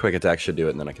 one more Quick Attack should do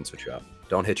it, and then I can switch you out.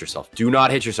 Don't hit yourself. Do not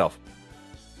hit yourself.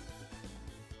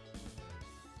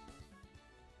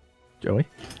 Joey.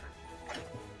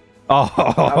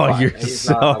 Oh, you're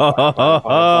so.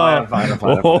 I'm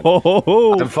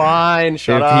fine.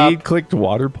 Shut if up. he clicked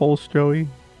Water Pulse, Joey,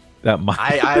 that might.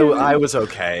 I was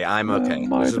okay. I'm okay.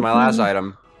 This is my last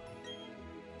item.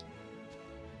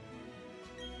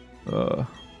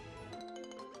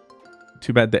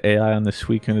 Too bad the AI on this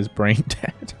Suicune is brain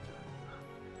dead.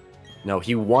 No,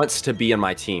 he wants to be in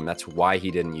my team. That's why he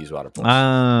didn't use Water Pulse.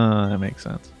 Ah, that makes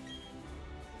sense.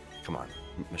 Come on.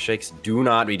 Shakes, do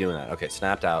not be doing that. Okay,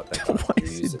 snapped out. What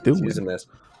is he doing? Using this.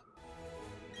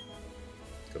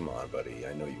 Come on, buddy.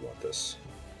 I know you want this.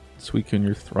 Suicune,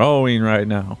 you're throwing right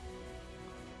now.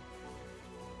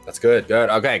 That's good. Good.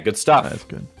 Okay, good stuff. That's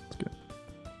good. That's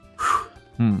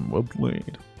good. Well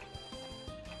played.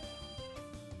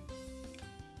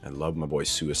 I love my boy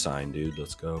Suicide, dude.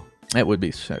 Let's go. That would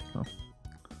be sick, though.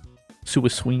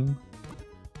 Suicune.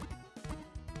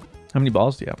 How many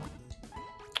balls do you have?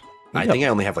 I think I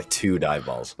only have like 2 dive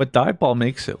balls. But dive ball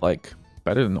makes it like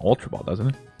better than ultra ball, doesn't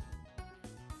it?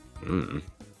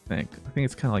 think. I think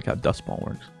it's kind of like how dust ball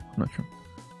works. I'm not sure.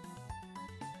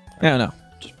 I don't know.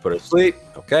 Just put her to sleep.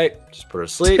 Okay. Just put her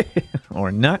to sleep.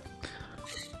 Or not.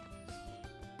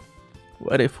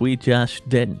 What if we just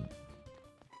didn't?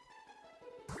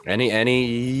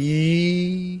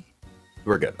 Any.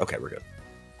 We're good. Okay, we're good.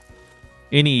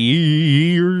 Any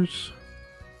ears?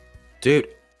 Dude,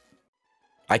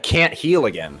 I can't heal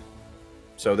again.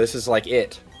 So this is like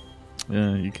it.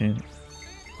 Yeah, you can't.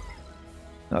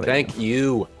 Oh, Thank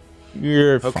you.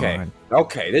 You're Okay. fine.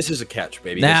 Okay, this is a catch,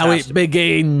 baby. Now it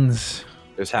begins.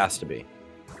 This has to be.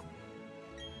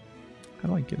 How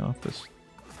do I get off this?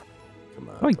 Come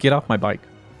on. How do I get off my bike?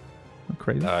 I'm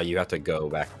crazy. You have to go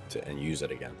back to and use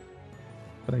it again.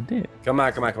 But I did. Come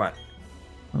on, come on, come on.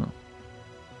 Oh.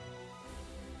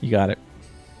 You got it.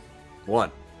 One.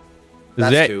 Is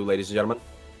That's it? two, ladies and gentlemen.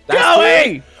 Go That's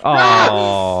away!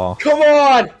 Oh, Come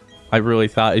on! I really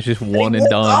thought it's just one and Woke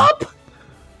done. up!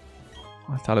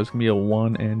 I thought it was gonna be a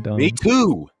one and done. Me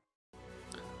too.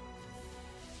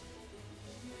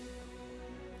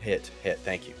 Hit.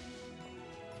 Thank you.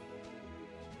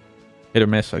 Hit or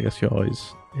miss. I guess you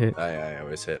always hit. I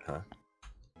always hit, huh?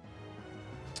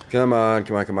 Come on,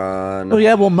 come on, come on. Oh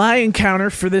yeah. Well, my encounter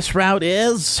for this route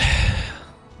is,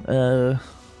 not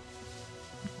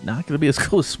gonna be as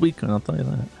cool as Suicune. I'll tell you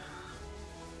that.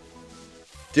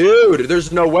 Dude,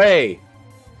 there's no way.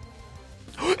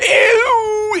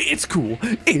 Ew! It's cool.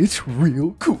 It's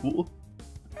real cool.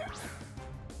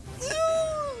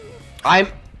 I'm.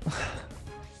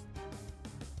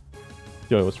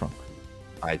 Joey, what's wrong?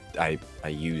 I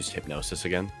used hypnosis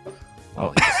again.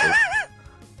 Oh.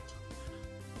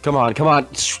 Come on, come on,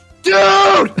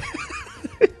 dude!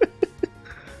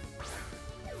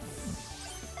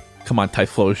 Come on,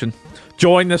 Typhlosion.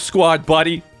 Join the squad,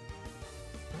 buddy.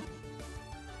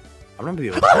 I'm not gonna be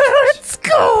able to catch this. Let's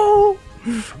go.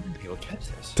 I'm not gonna be able to catch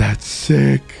this. That's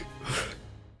sick.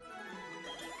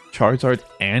 Charizard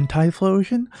and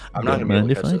Typhlosion? I'm not Don't gonna be able mind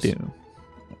to if I catch this. do.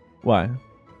 Why?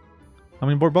 How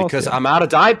many more balls? Because do you have? I'm out of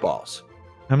dive balls.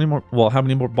 How many more? Well, how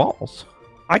many more balls?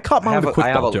 I caught mine with a quick I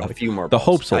have ball, a Joey. few more The balls.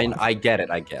 hope's alive. I get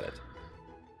it, I get it.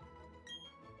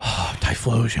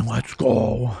 Typhlosion, let's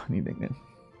go. Need a nickname.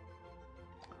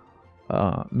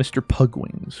 Mr.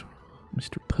 Pugwings.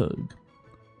 Mr. Pug.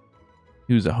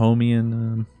 He was a homie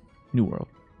in New World.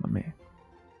 My man.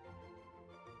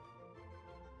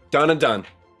 Done and done.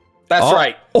 That's Oh.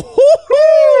 right.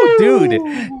 Oh, dude,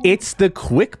 it's the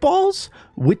quick balls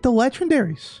with the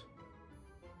legendaries.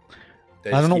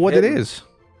 They I just don't know keep what hitting. it is.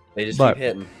 They just but- keep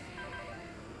hitting.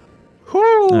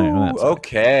 All right, well, that's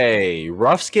Okay,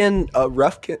 rough skin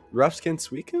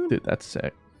Suicune. Dude, that's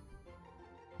sick.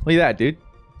 Look at that, dude.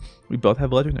 We both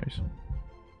have legendaries.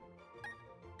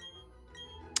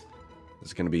 This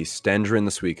is gonna be Stendrin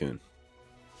the Suicune.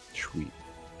 Sweet.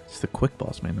 It's the quick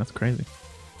balls, man. That's crazy.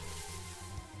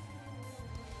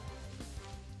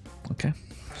 Okay.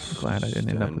 I'm glad I didn't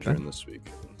end up with that. Stendrin the Suicune.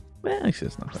 Well, actually,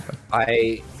 it's not that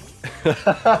bad.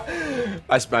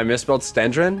 I misspelled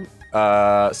Stendrin.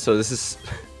 So this is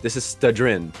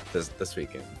Stedrin this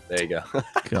weekend. There you go.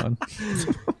 God.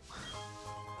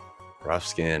 Rough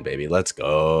skin, baby. Let's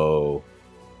go.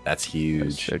 That's That's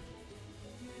huge. sick.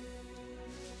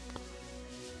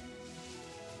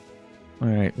 All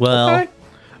right. Well, Okay.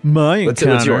 my What's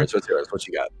encounter. yours? What's yours? What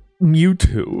you got?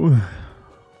 Mewtwo.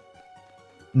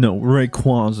 No,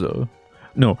 Rayquaza.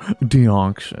 No,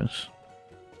 Deoxys.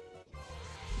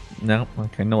 No,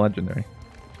 okay, no legendary.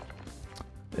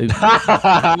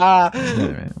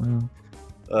 Alright, well,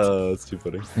 Oh, that's too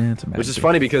funny. yeah, it's a Which is magic.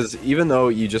 funny because even though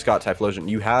you just got Typhlosion,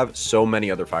 you have so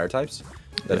many other fire types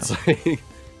that it's like.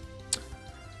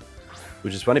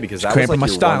 Which is funny because that was cramping like my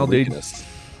your style, one dude. weakness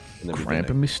in the Cramping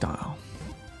beginning. me style.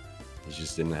 You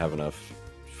just didn't have enough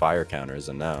fire counters,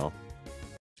 and now.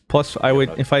 Plus, I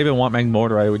would, if I even want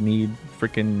Magmortar, I would need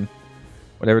freaking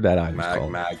whatever that item's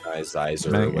called. Magnized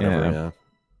or Mag- whatever, yeah. yeah.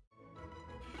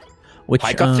 Which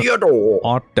Theodore!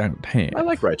 I don't have. I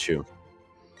like Raichu.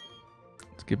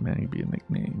 Let's give Magby a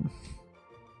nickname.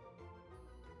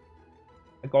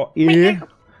 I got here.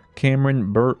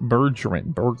 Cameron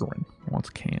Bergeron wants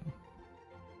Cam.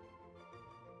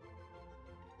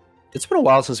 It's been a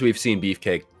while since we've seen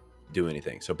Beefcake do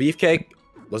anything. So Beefcake,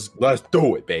 let's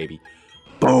do it, baby.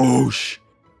 Boosh!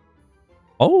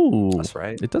 Oh, That's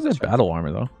right. It does have That's right. battle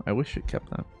armor though. I wish it kept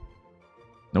that.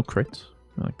 No crits.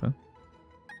 I like that.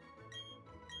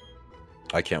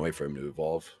 I can't wait for him to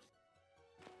evolve.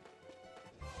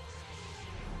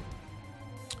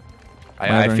 I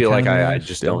Modern feel like I Canada,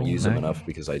 just still don't use him Magma. enough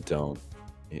because I don't.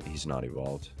 He's not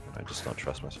evolved. I just don't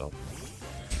trust myself.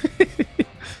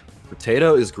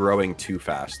 Potato is growing too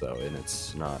fast though, and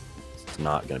it's not It's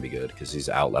not going to be good because he's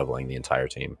out leveling the entire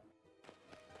team.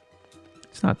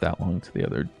 It's not that long to the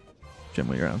other gym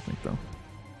leader, I don't think, though.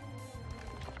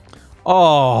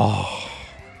 Oh,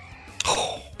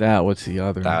 that was the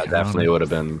other. That definitely would have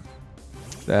been.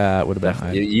 That would have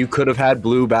been. You could have had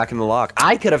blue back in the lock.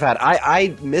 I could have had.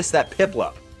 I missed that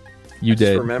Piplup. You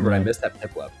did. Just remember, I missed that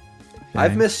Piplup. Okay.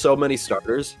 I've missed so many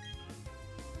starters.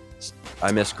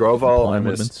 I missed Grovall. I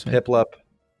missed Piplup.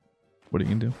 What are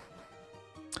you gonna do?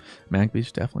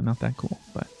 Magby's definitely not that cool,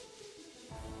 but.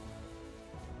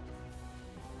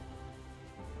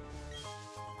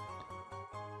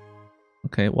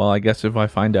 Okay, well, I guess if I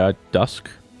find out Dusk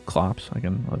Clops, I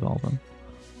can evolve them.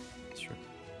 That's true.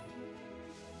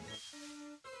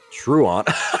 Truant.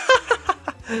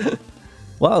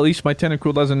 Well, at least my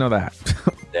Tentacruel doesn't know that.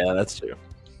 Yeah, that's true.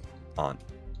 On.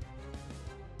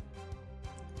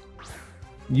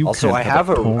 Also, I have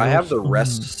the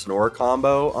rest snore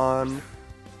combo on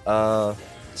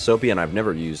Soapy, and I've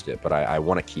never used it, but I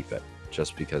want to keep it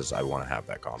just because I want to have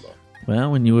that combo.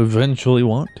 Well, when you eventually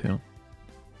want to.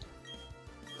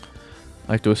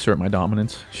 I have to assert my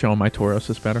dominance, show my Tauros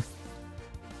is better.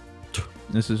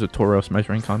 This is a Tauros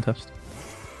measuring contest.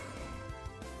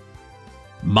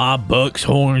 My buck's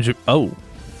horns are... Oh.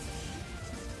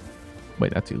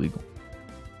 Wait, that's illegal.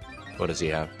 What does he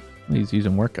have? He's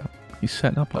using workout. He's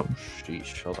setting up. Oh,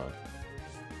 sheesh. Hold on.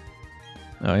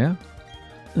 Oh, yeah?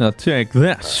 I'll take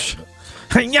this.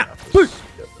 Hey, yeah.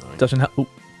 Doesn't have... Oh.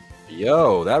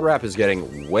 Yo, that rap is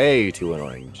getting way too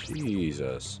annoying.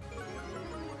 Jesus.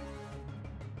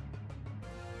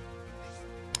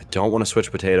 Don't want to switch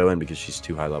Potato in because she's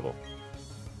too high level.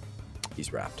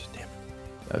 He's wrapped. Damn.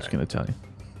 I was going to tell you.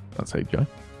 That's how you go.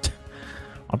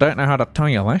 I don't know how to tell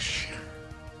you this.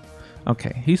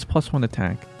 Okay, he's +1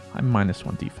 attack. I'm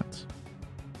 -1 defense.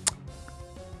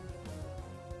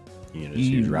 You gonna just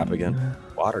use wrap again?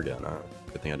 Water gun.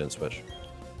 Good thing I didn't switch.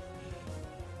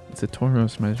 It's a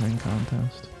Tauros measuring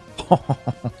contest.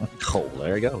 Oh,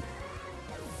 there you go.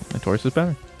 My Tauros is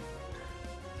better.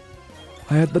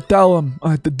 I had to tell him.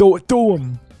 I had to do it to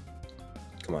him.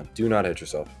 Come on, do not hit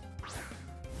yourself.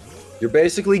 You're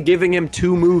basically giving him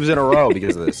 2 moves in a row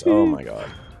because of this. Oh my god.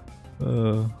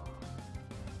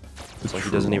 It's like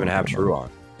he doesn't even have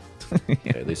Truant. Yeah.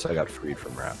 Okay, at least I got freed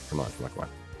from rap. Come on, come on, come on.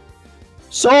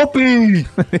 Soapy!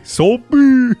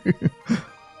 Soapy!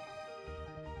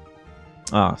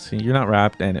 Ah, see, you're not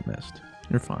wrapped and it missed.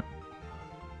 You're fine.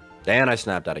 And I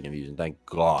snapped out of confusion. Thank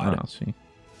God. Oh, see,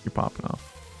 you're popping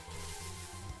off.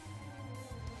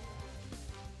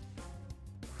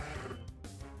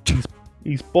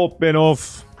 He's popping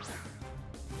off.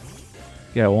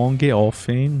 Get on, get off,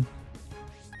 in.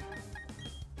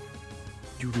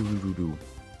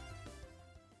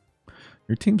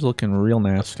 Your team's looking real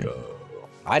nasty.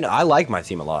 I like my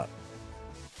team a lot.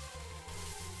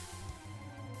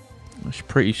 It's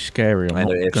pretty scary. I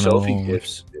know if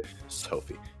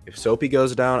Soapy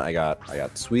goes down, I got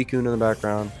Suicune in the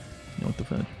background. You know what the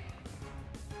fudge?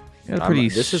 Pretty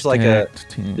this is like a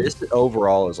team. This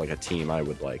overall is like a team I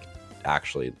would like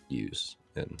actually use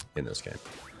in this game.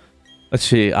 Let's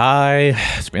see.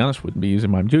 To be honest, wouldn't be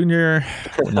using Mime Jr.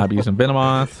 Would not be using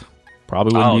Venomoth.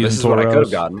 Probably wouldn't be using Tauros. What I could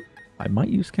have gotten. I might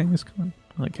use Kangaskhan.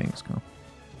 I like Kangaskhan.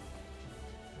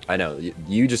 I know.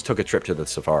 You just took a trip to the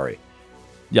safari.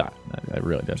 Yeah, I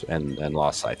really did. And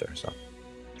lost Scyther, so.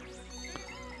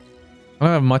 I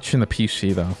don't have much in the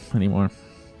PC, though, anymore.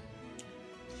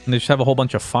 And they just have a whole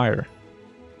bunch of fire.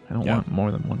 I don't want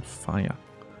more than one fire.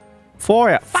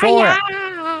 Fire!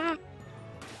 Fire!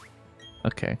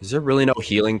 Okay. Is there really no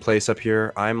healing place up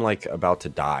here? I'm, like, about to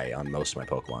die on most of my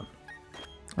Pokemon.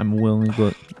 I'm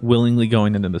willingly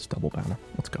going into this double battle.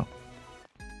 Let's go.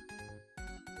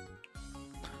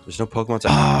 There's no Pokemon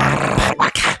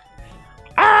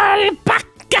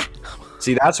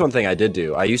See, that's one thing I did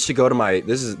do. I used to go to my...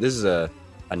 This is a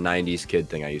 90s kid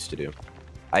thing I used to do.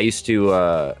 I used to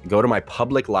go to my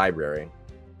public library,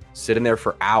 sit in there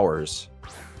for hours,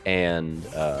 and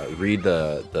read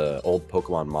the old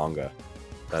Pokemon manga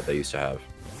that they used to have.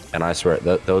 And I swear,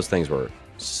 those things were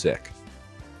sick.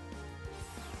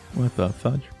 What the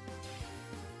fudge?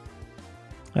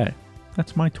 Hey,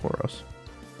 that's my Tauros.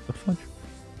 The fudge?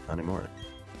 Not anymore.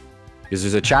 Because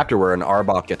there's a chapter where an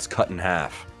Arbok gets cut in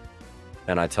half.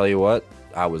 And I tell you what,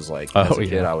 I was like, as a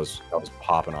kid, I was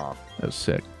popping off. That was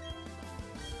sick.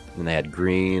 And they had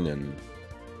green and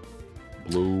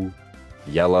blue,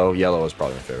 yellow. Yellow was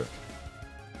probably my favorite.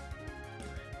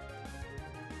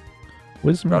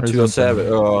 Wisdom About 207.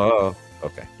 Oh,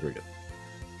 okay, here we go.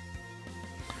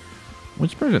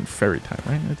 Whisper isn't fairy type,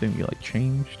 right? I think he like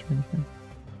changed or anything.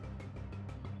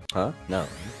 Huh? No, I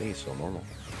think he's still normal.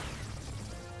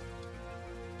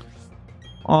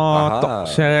 Don't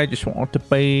say I just want to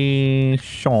be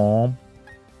some.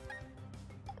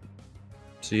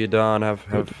 See you, Don. Have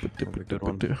a good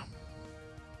one.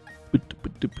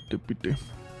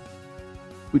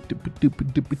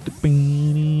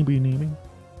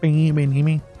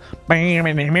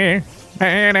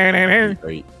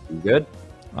 Are you good?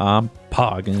 I'm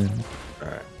pogging. All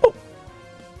right.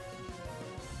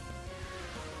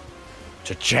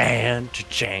 Cha-chan,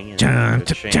 cha-chan,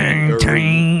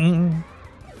 cha-chan.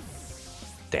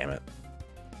 Damn it.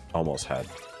 Almost had.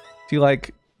 See,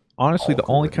 like, honestly, the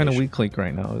only kind of coordination. weak link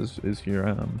right now is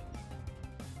your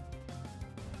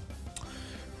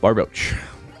Barboach.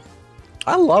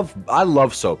 I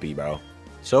love Soapy, bro.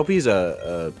 Soapy's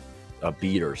a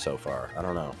beater so far. I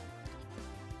don't know.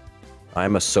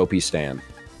 I'm a Soapy stan.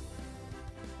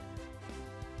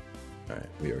 All right,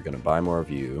 we are gonna buy more of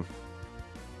you.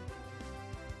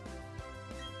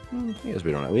 I guess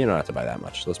we don't have to buy that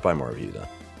much. Let's buy more of you then.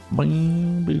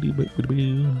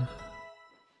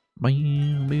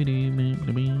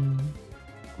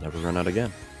 Never run out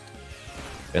again.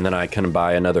 And then I can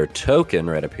buy another token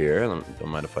right up here. Don't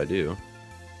mind if I do.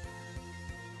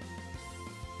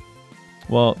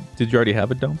 Well, did you already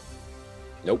have a dome?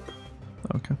 Nope.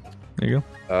 Okay, there you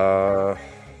go.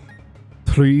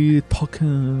 3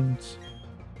 tokens.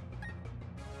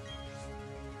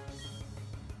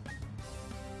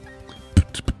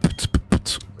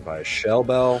 Buy a shell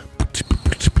bell.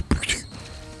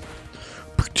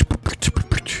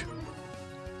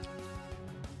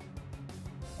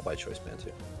 I'll buy choice band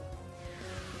too.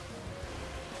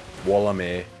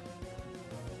 Wallame.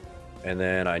 And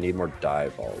then I need more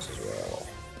dive balls as well.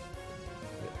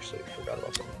 Actually, forgot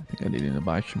about something. I need to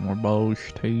buy some more bows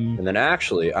too. And then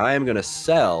actually, I am gonna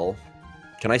sell.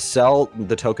 Can I sell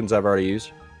the tokens I've already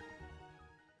used?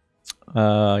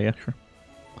 Yeah, sure.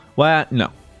 Well,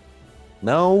 no.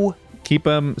 No. Keep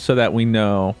them so that we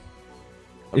know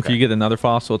if Okay. you get another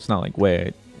fossil. It's not like,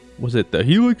 wait, was it the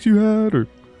helix you had, or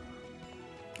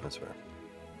That's fair.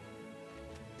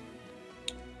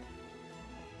 I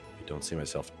don't see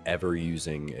myself ever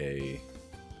using a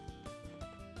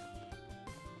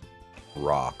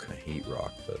rock, a heat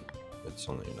rock, but it's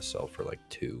only gonna sell for like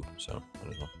 2, so I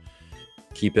don't know.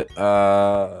 Keep it.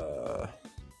 your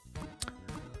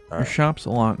Alright. shop's a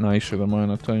lot nicer than mine.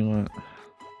 I'll tell you what.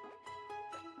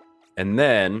 And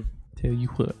then, Tell you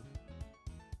what.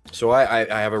 so I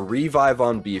have a revive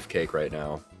on Beefcake right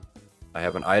now. I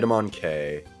have an item on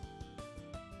K.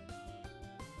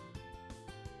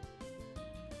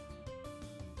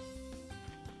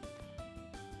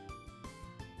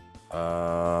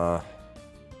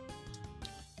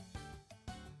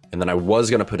 And then I was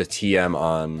gonna put a TM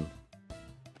on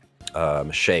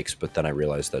Shakes, but then I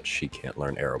realized that she can't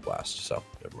learn Aeroblast, so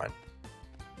never mind.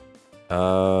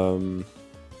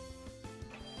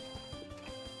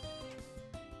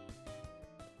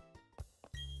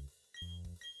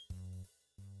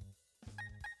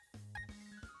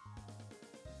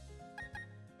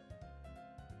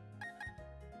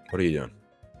 What are you doing?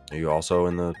 Are you also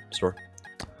in the store?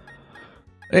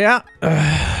 Yeah.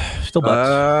 Still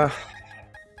butts.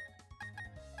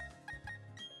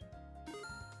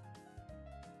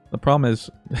 The problem is,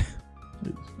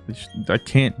 I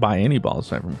can't buy any balls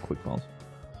aside from quick balls.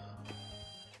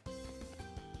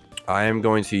 I am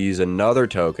going to use another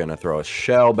token to throw a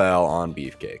shell bell on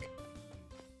Beefcake.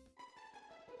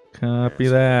 Copy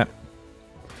that.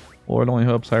 Lord only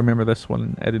hopes I remember this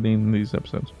one editing these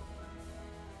episodes.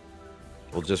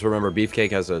 Well, just remember,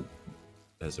 Beefcake has a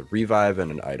revive and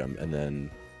an item, and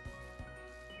then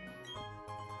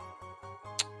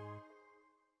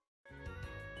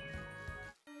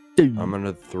I'm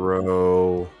gonna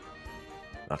throw.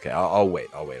 Okay, I'll wait.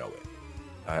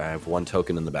 I have one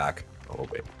token in the back. I'll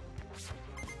wait,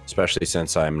 especially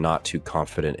since I'm not too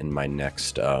confident in my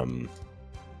next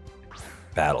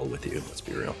battle with you. Let's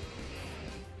be real.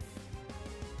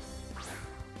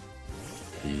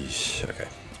 Yeesh, okay.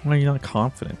 Why are you not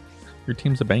confident? Your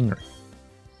team's a banger.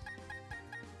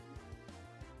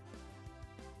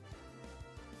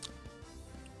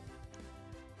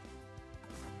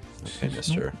 Okay,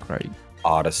 Mr. Right.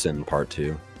 Odison Part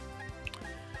 2.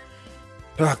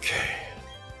 Okay.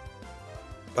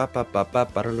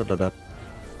 Ba-ba-ba-ba-ba-da-da-da.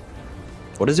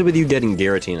 What is it with you getting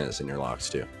Garatinas in your locks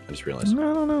too? I just realized.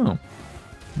 I don't know.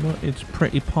 Well, it's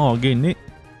pretty pog, isn't it?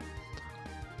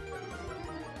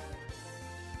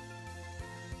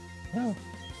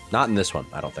 Not in this one,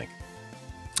 I don't think.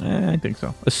 I think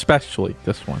so. Especially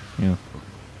this one. Yeah.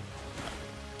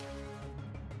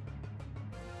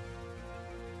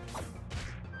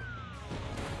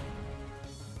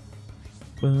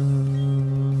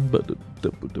 You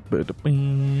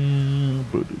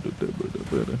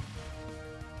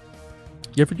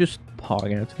ever just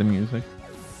pog out to the music?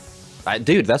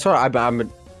 Dude, that's what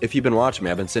I'm. If you've been watching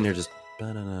me, I've been sitting here just. How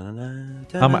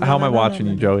am I watching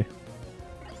you, Joey?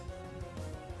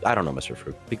 I don't know, Mr.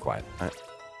 Fruit. Be quiet. I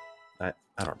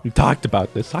don't know. We talked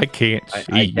about this. I can't see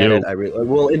I get you. it.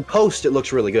 Well, in post, it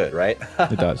looks really good, right?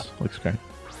 It does. Looks great.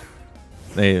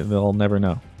 They'll never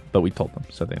know, but we told them,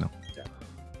 so they know.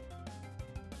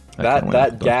 Yeah.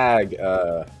 That gag,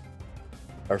 our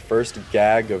first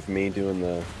gag of me doing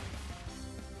the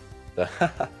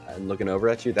and looking over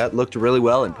at you, that looked really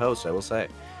well in post, I will say.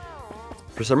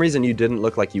 For some reason, you didn't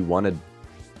look like you wanted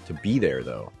to be there,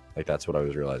 though. Like, that's what I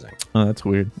was realizing. Oh, that's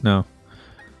weird. No.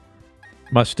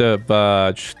 Must have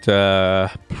just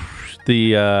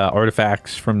the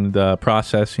artifacts from the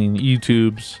processing,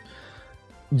 YouTube's,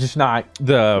 just not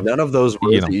the... None of those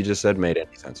words that you just said made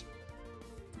any sense.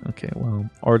 Okay, well,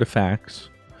 artifacts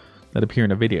that appear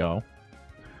in a video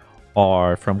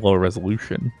are from low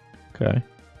resolution, okay?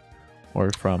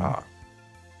 Or from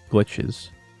glitches.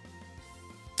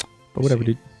 But whatever,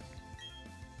 dude.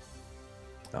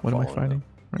 What am I fighting?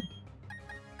 Right.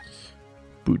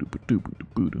 Boo-doo, boo-doo, boo-doo,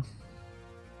 boo-doo.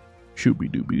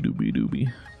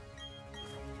 Shooby-dooby-dooby-dooby.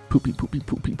 Poopy, poopy,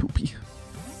 poopy, poopy.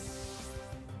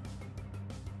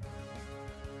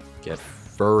 Get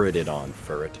furreted on,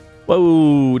 furret.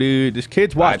 Whoa, dude. This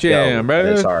kid's watching,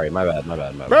 bro. Sorry, my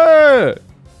bad. Bro!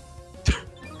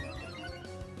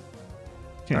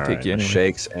 Can't take you anywhere.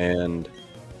 Shakes and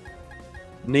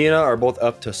Nina are both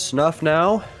up to snuff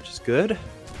now, which is good.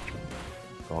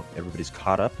 Well, everybody's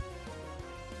caught up.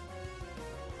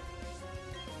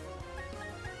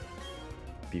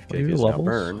 Beefcake is now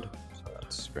burned, so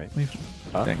that's great.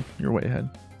 Huh? Dang, you're way ahead.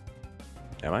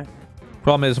 Am I?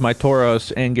 Problem is, my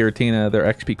Tauros and Giratina, their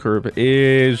XP curve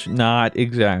is not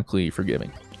exactly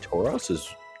forgiving. Tauros has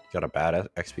got a bad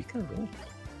XP curve, really?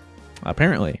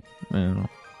 Apparently. I don't know.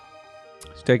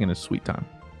 He's taking his sweet time.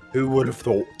 Who would have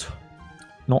thought?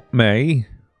 Not me.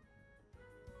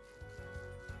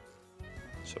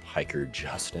 So, Hiker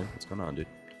Justin. What's going on, dude?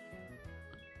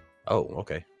 Oh,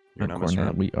 okay. You're not messing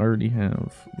around. We already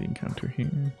have the encounter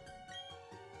here.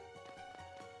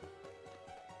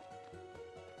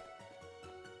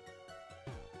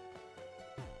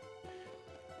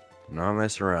 Not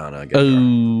messing around, I guess.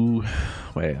 Oh,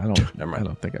 wait, I don't. Never mind. I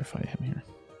don't think I fight him here.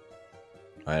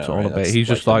 I know, So right? right? He's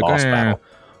just like,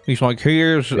 he's like,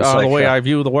 here's the like, way I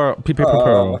view the world.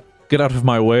 Get out of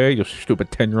my way, you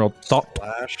stupid 10-year-old thought.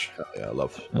 Slash. Hell yeah, I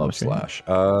love okay. Slash.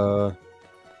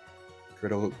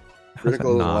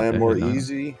 Critical land more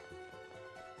easy.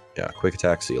 Yeah, quick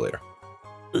attack. See you later.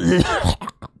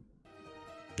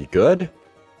 You good?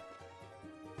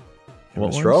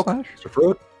 What stroke? Slash? Mr.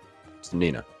 Fruit? It's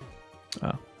Nina. Oh.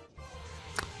 I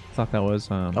thought that was...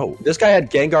 Oh, this guy had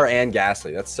Gengar and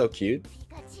Ghastly. That's so cute.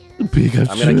 Pikachu.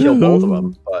 I'm gonna kill both of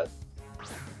them, but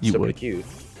you still would. pretty cute.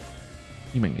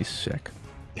 You make me sick.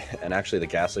 And actually, the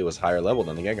Ghastly was higher level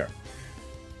than the Gengar.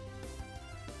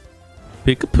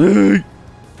 Pika.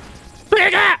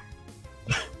 Pika!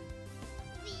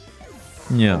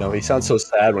 Yeah. No, he sounds so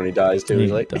sad when he dies too.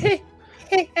 He's like, hey.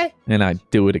 And I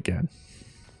do it again.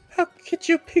 How could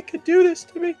you Pika do this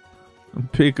to me?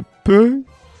 Pika.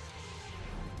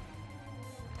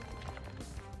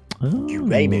 Oh. You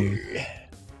baby.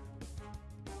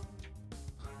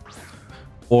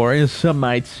 Or as some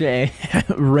might say,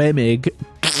 Remig.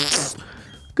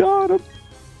 Got him.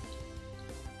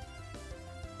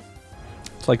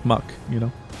 It's like muck, you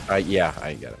know? Yeah,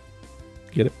 I get it.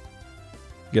 Get it?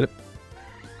 Get it?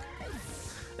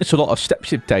 It's a lot of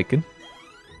steps you've taken.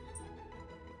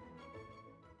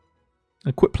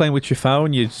 And quit playing with your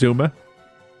phone, you zoomer.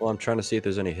 Well, I'm trying to see if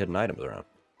there's any hidden items around.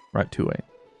 Right, 2-8.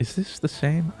 Is this the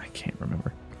same? I can't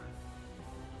remember.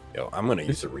 Yo, I'm gonna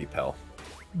use the repel.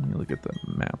 Let me look at the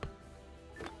map.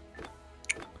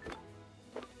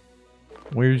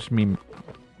 Where's me?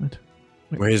 What?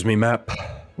 Where's me map?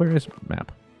 Where is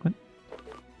map? What?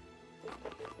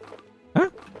 Huh?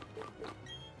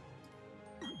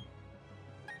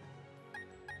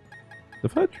 The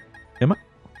fudge? Am I?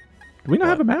 Do we not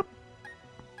have a map?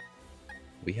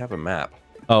 We have a map.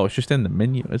 Oh, it's just in the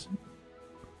menu, isn't it?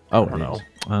 Oh, I don't know.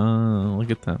 Oh, look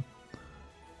at that.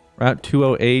 Route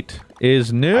 208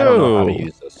 is new. I don't know how to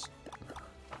use this.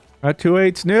 Route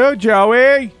 208's new,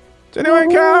 Joey. It's a new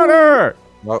encounter.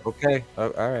 Oh, okay.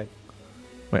 Oh, all right.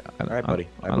 Wait, All right, buddy.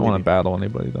 I don't want to battle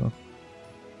anybody, though.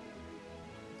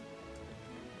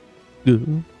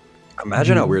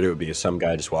 Imagine how weird it would be if some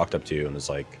guy just walked up to you and was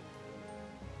like,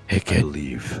 Hey, I kid.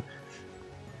 believe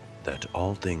that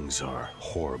all things are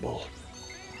horrible.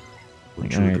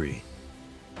 Would Like, you agree?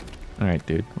 All right,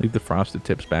 dude. Leave the frosted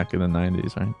tips back in the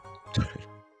 90s, all right?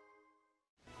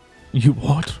 You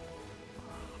what?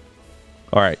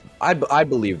 All right. I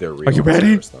believe they're real. Are you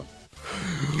ready?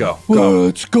 Go.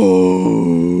 Let's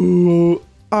go.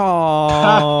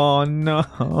 Oh,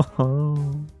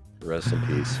 no. Rest in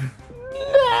peace.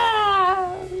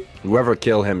 Whoever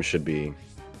killed him should be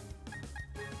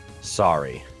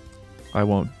sorry. I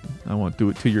won't do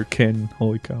it to your kin.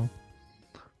 Holy cow.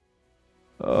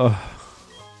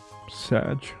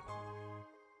 Sag.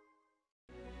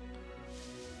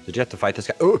 Did you have to fight this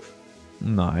guy? Oh!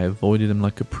 No, I avoided him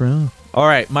like a pro. All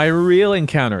right, my real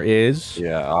encounter is...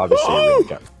 Yeah, obviously.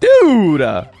 Really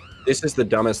Dude! This is the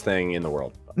dumbest thing in the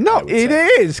world. No, it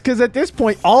is, because at this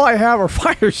point, all I have are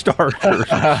fire starters.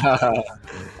 I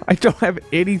don't have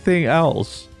anything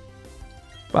else.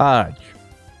 Fudge.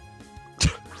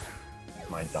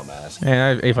 My dumbass.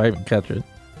 And if I even catch it.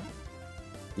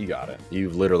 You got it.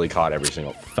 You've literally caught every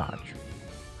single... Fudge.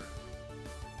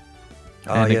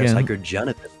 Oh, And yeah, it's again, like your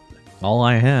Jonathan. all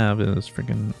I have is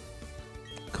freaking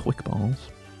quick balls.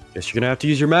 Guess you're gonna have to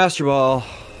use your Master Ball.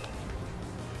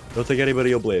 Don't think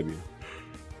anybody will blame you.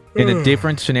 In a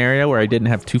different scenario where I didn't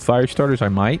have 2 fire starters, I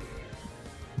might.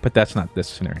 But that's not this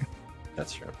scenario.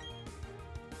 That's true.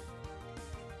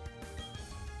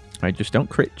 I just don't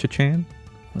crit Chachan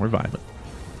or Violet.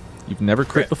 You've never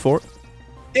crit before.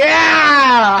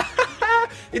 Yeah!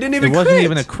 He didn't even It wasn't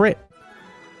even a crit.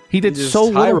 He did just so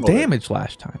little high-rolled it. damage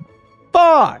last time.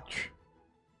 Fudge!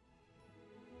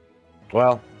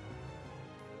 Well,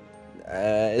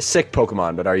 sick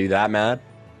Pokemon, but are you that mad?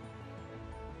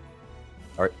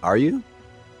 Are you?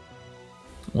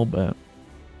 A little bit.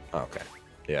 Okay.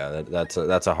 Yeah, that's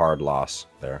a hard loss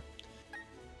there.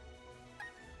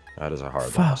 That is a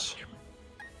hard loss.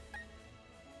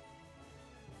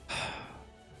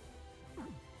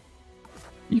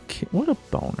 You can't. What a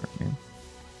boner, man.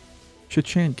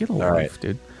 Chachan, get a life, right.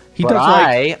 dude. He But does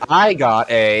like. I got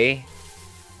a...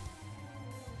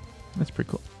 That's pretty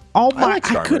cool. Oh my!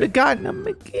 like I could Skarmory. have gotten a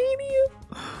Meganium.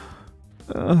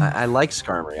 I like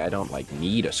Skarmory. I don't like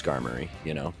need a Skarmory,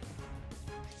 you know.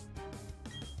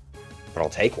 But I'll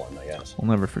take one, I guess. I'll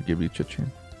never forgive you, Chachan.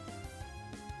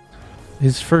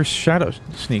 His first Shadow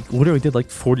Sneak literally did like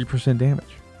 40% damage.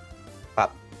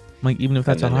 Like, even if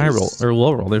that's a And then high his- roll or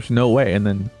low roll, there's no way. And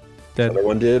then The dead. other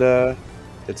one did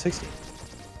 60.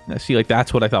 See, like,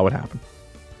 that's what I thought would happen.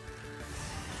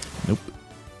 Nope.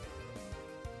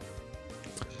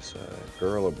 Is this a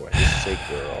girl or boy? This is a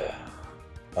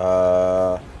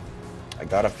girl. I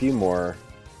got a few more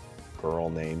girl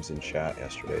names in chat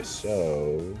yesterday,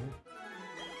 so...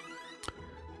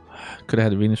 Could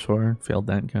have had a Venusaur, failed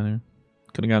that encounter.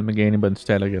 Could have gotten Meganium, but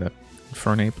instead I get a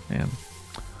Infernape, and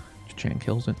Chachan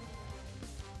kills it.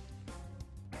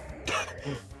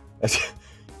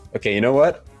 Okay, you know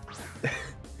what?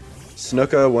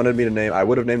 Snuka wanted me to name... I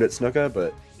would have named it Snuka,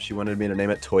 but she wanted me to name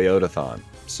it Toyotathon.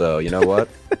 So, you know what?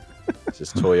 It's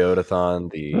just Toyotathon,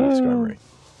 the Skarmory.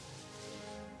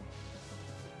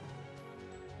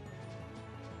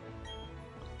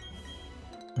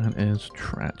 That is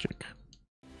tragic.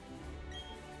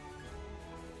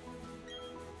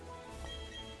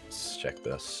 Let's check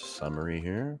this summary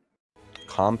here.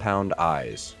 Compound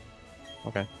eyes.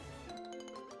 Okay.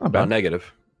 Not Not bad.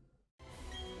 negative.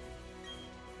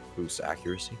 Boost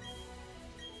accuracy.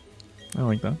 I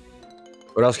like that.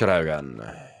 What else could I have gotten?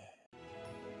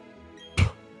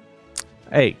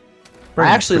 Hey. I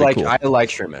actually like Cool. I like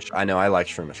Shroomish. I know I like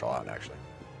Shroomish a lot actually.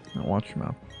 Now watch your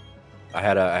mouth. I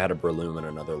had a Breloom and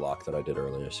another lock that I did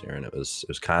earlier this year, and it was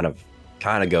kind of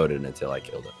goated until I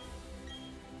killed it.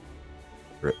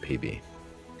 Rip PB.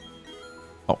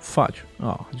 Oh, fudge.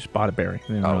 Oh, I just bought a berry. I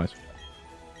didn't Oh. realize.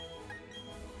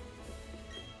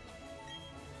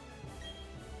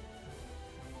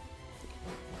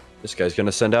 This guy's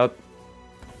gonna send out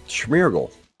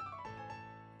Schmeargle.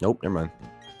 Nope, never mind.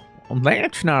 Well,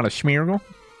 that's not a Smeargle.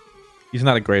 He's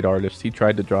not a great artist. He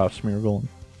tried to draw a Smeargle,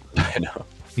 and I know.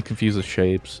 he confuses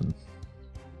shapes. And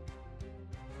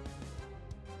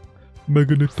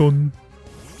Meganiton.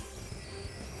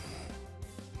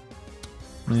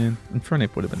 man,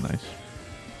 Infernape would have been nice.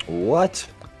 What?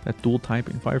 That dual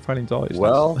typing, firefighting's always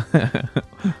Well, nice.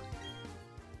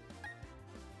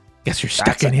 Guess you're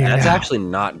stuck in here that's now. actually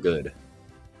not good.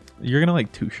 You're gonna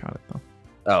like 2-shot it though.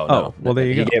 Oh, Oh, no. well, there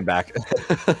you he go. gave it back.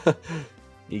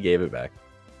 He gave it back.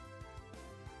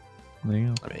 There you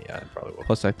go. I mean, yeah, I probably will.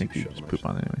 Plus, I think you Show just much. poop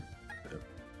on it anyway.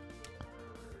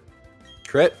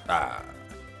 Crit. Ah.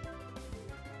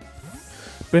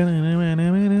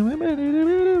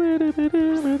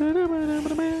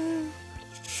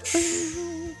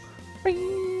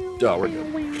 Oh, we're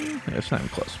good. Yeah, it's not even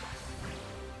close.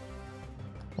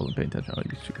 Wasn't paying attention. I'll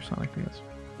use Supersonic, I guess.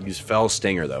 Use Fell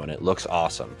Stinger though, and it looks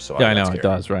awesome. So Yeah, I know it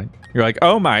does, right? You're like,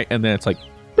 oh my, and then it's like,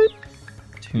 beep.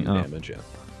 2 damage. Yeah.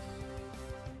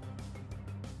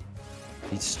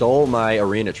 He stole my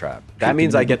arena trap. That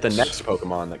means I get the next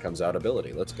Pokemon that comes out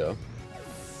ability. Let's go.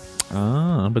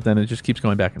 Ah, but then it just keeps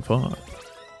going back and forth.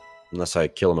 Unless I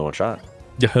kill him in one shot.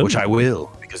 Yeah. Which I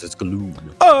will, because it's Gloom.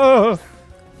 Oh!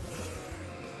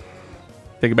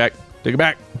 Take it back. Take it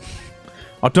back.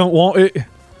 I don't want it.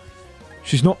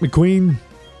 She's not my queen.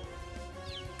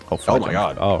 Oh my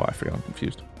god. Oh, I forgot. I'm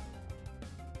confused.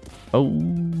 Oh,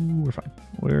 we're fine.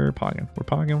 We're pogging. We're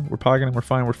pogging. We're pogging. We're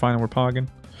fine. We're fine. We're pogging.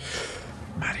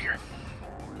 I'm out of here.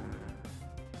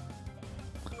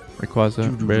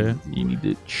 Rayquaza, bruh, you need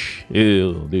to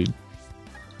chill, dude.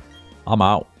 I'm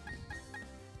out.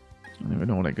 I don't even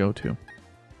know what I go to.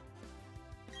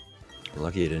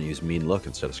 Lucky you didn't use Mean Look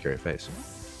instead of Scary Face.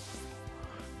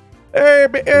 Hey,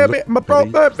 my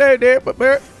birthday.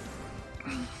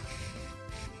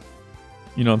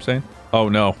 You know what I'm saying? Oh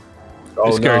no. Oh,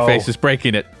 the Scary no. Face is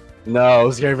breaking it.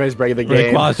 No, Scary Face breaking the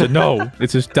game. Rayquaza, no.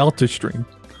 It's his Delta string.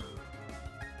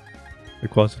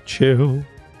 Rayquaza, chill.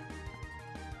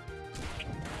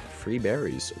 Free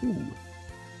berries. Ooh.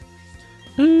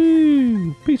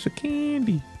 Ooh, piece of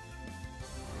candy.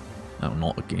 No,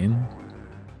 not again.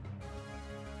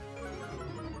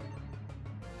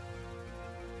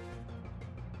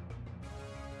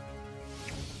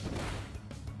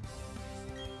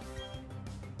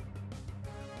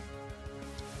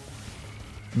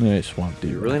 Nice swamp,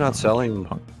 dude. You're really not selling...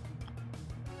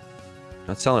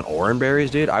 Not selling orange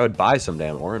berries, dude? I would buy some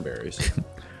damn orange berries.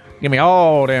 Give me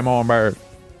all them orange berries.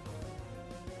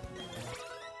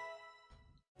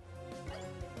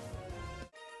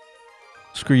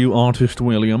 Screw you, artist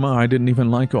William. I didn't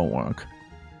even like our work.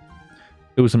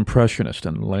 It was impressionist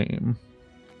and lame.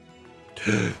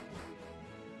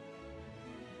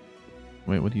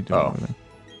 Wait, what are you doing over there?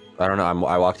 I don't know.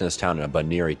 I walked in this town and a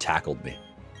Baneri tackled me.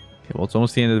 Okay, well, it's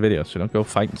almost the end of the video, so don't go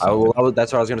fighting.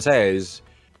 That's what I was going to say. Is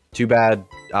too bad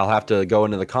I'll have to go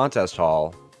into the contest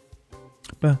hall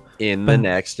in the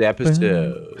next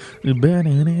episode. Go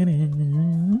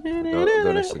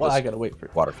next to Well, this I gotta wait for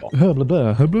it. waterfall. Blah blah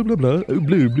blah blah blah blah blah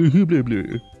blah blah blah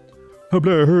blah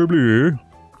blah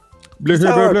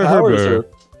blah blah.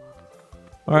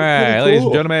 All right, ladies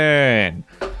and gentlemen,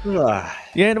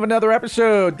 the end of another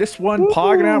episode. This one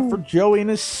pogging out for Joey and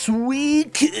his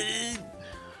sweet kid.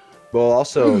 Well,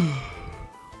 also,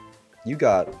 you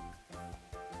got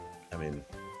a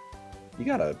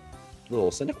little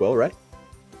Cyndaquil, right?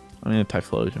 I mean, a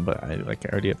Typhlosion, but I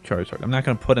already have Charizard. I'm not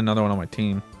gonna put another one on my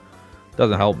team.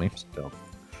 Doesn't help me. Still.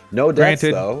 No deaths,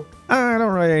 Granted, though. I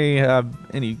don't really have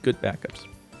any good backups.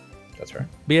 That's right.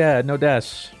 But yeah, no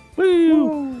deaths.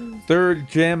 Woo! Third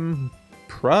gym.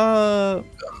 I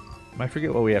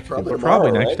forget what we have to do.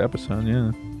 Probably next episode,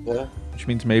 yeah. Yeah. Which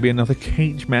means maybe another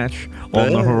cage match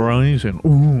on the horizon.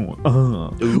 Ooh,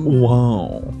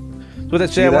 wow. So with that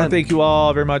said, I want to thank you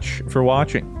all very much for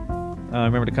watching.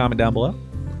 Remember to comment down below,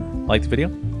 like the video,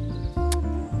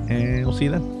 and we'll see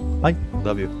you then. Bye.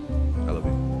 Love you. I love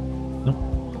you.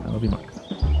 No, I love you, Mark.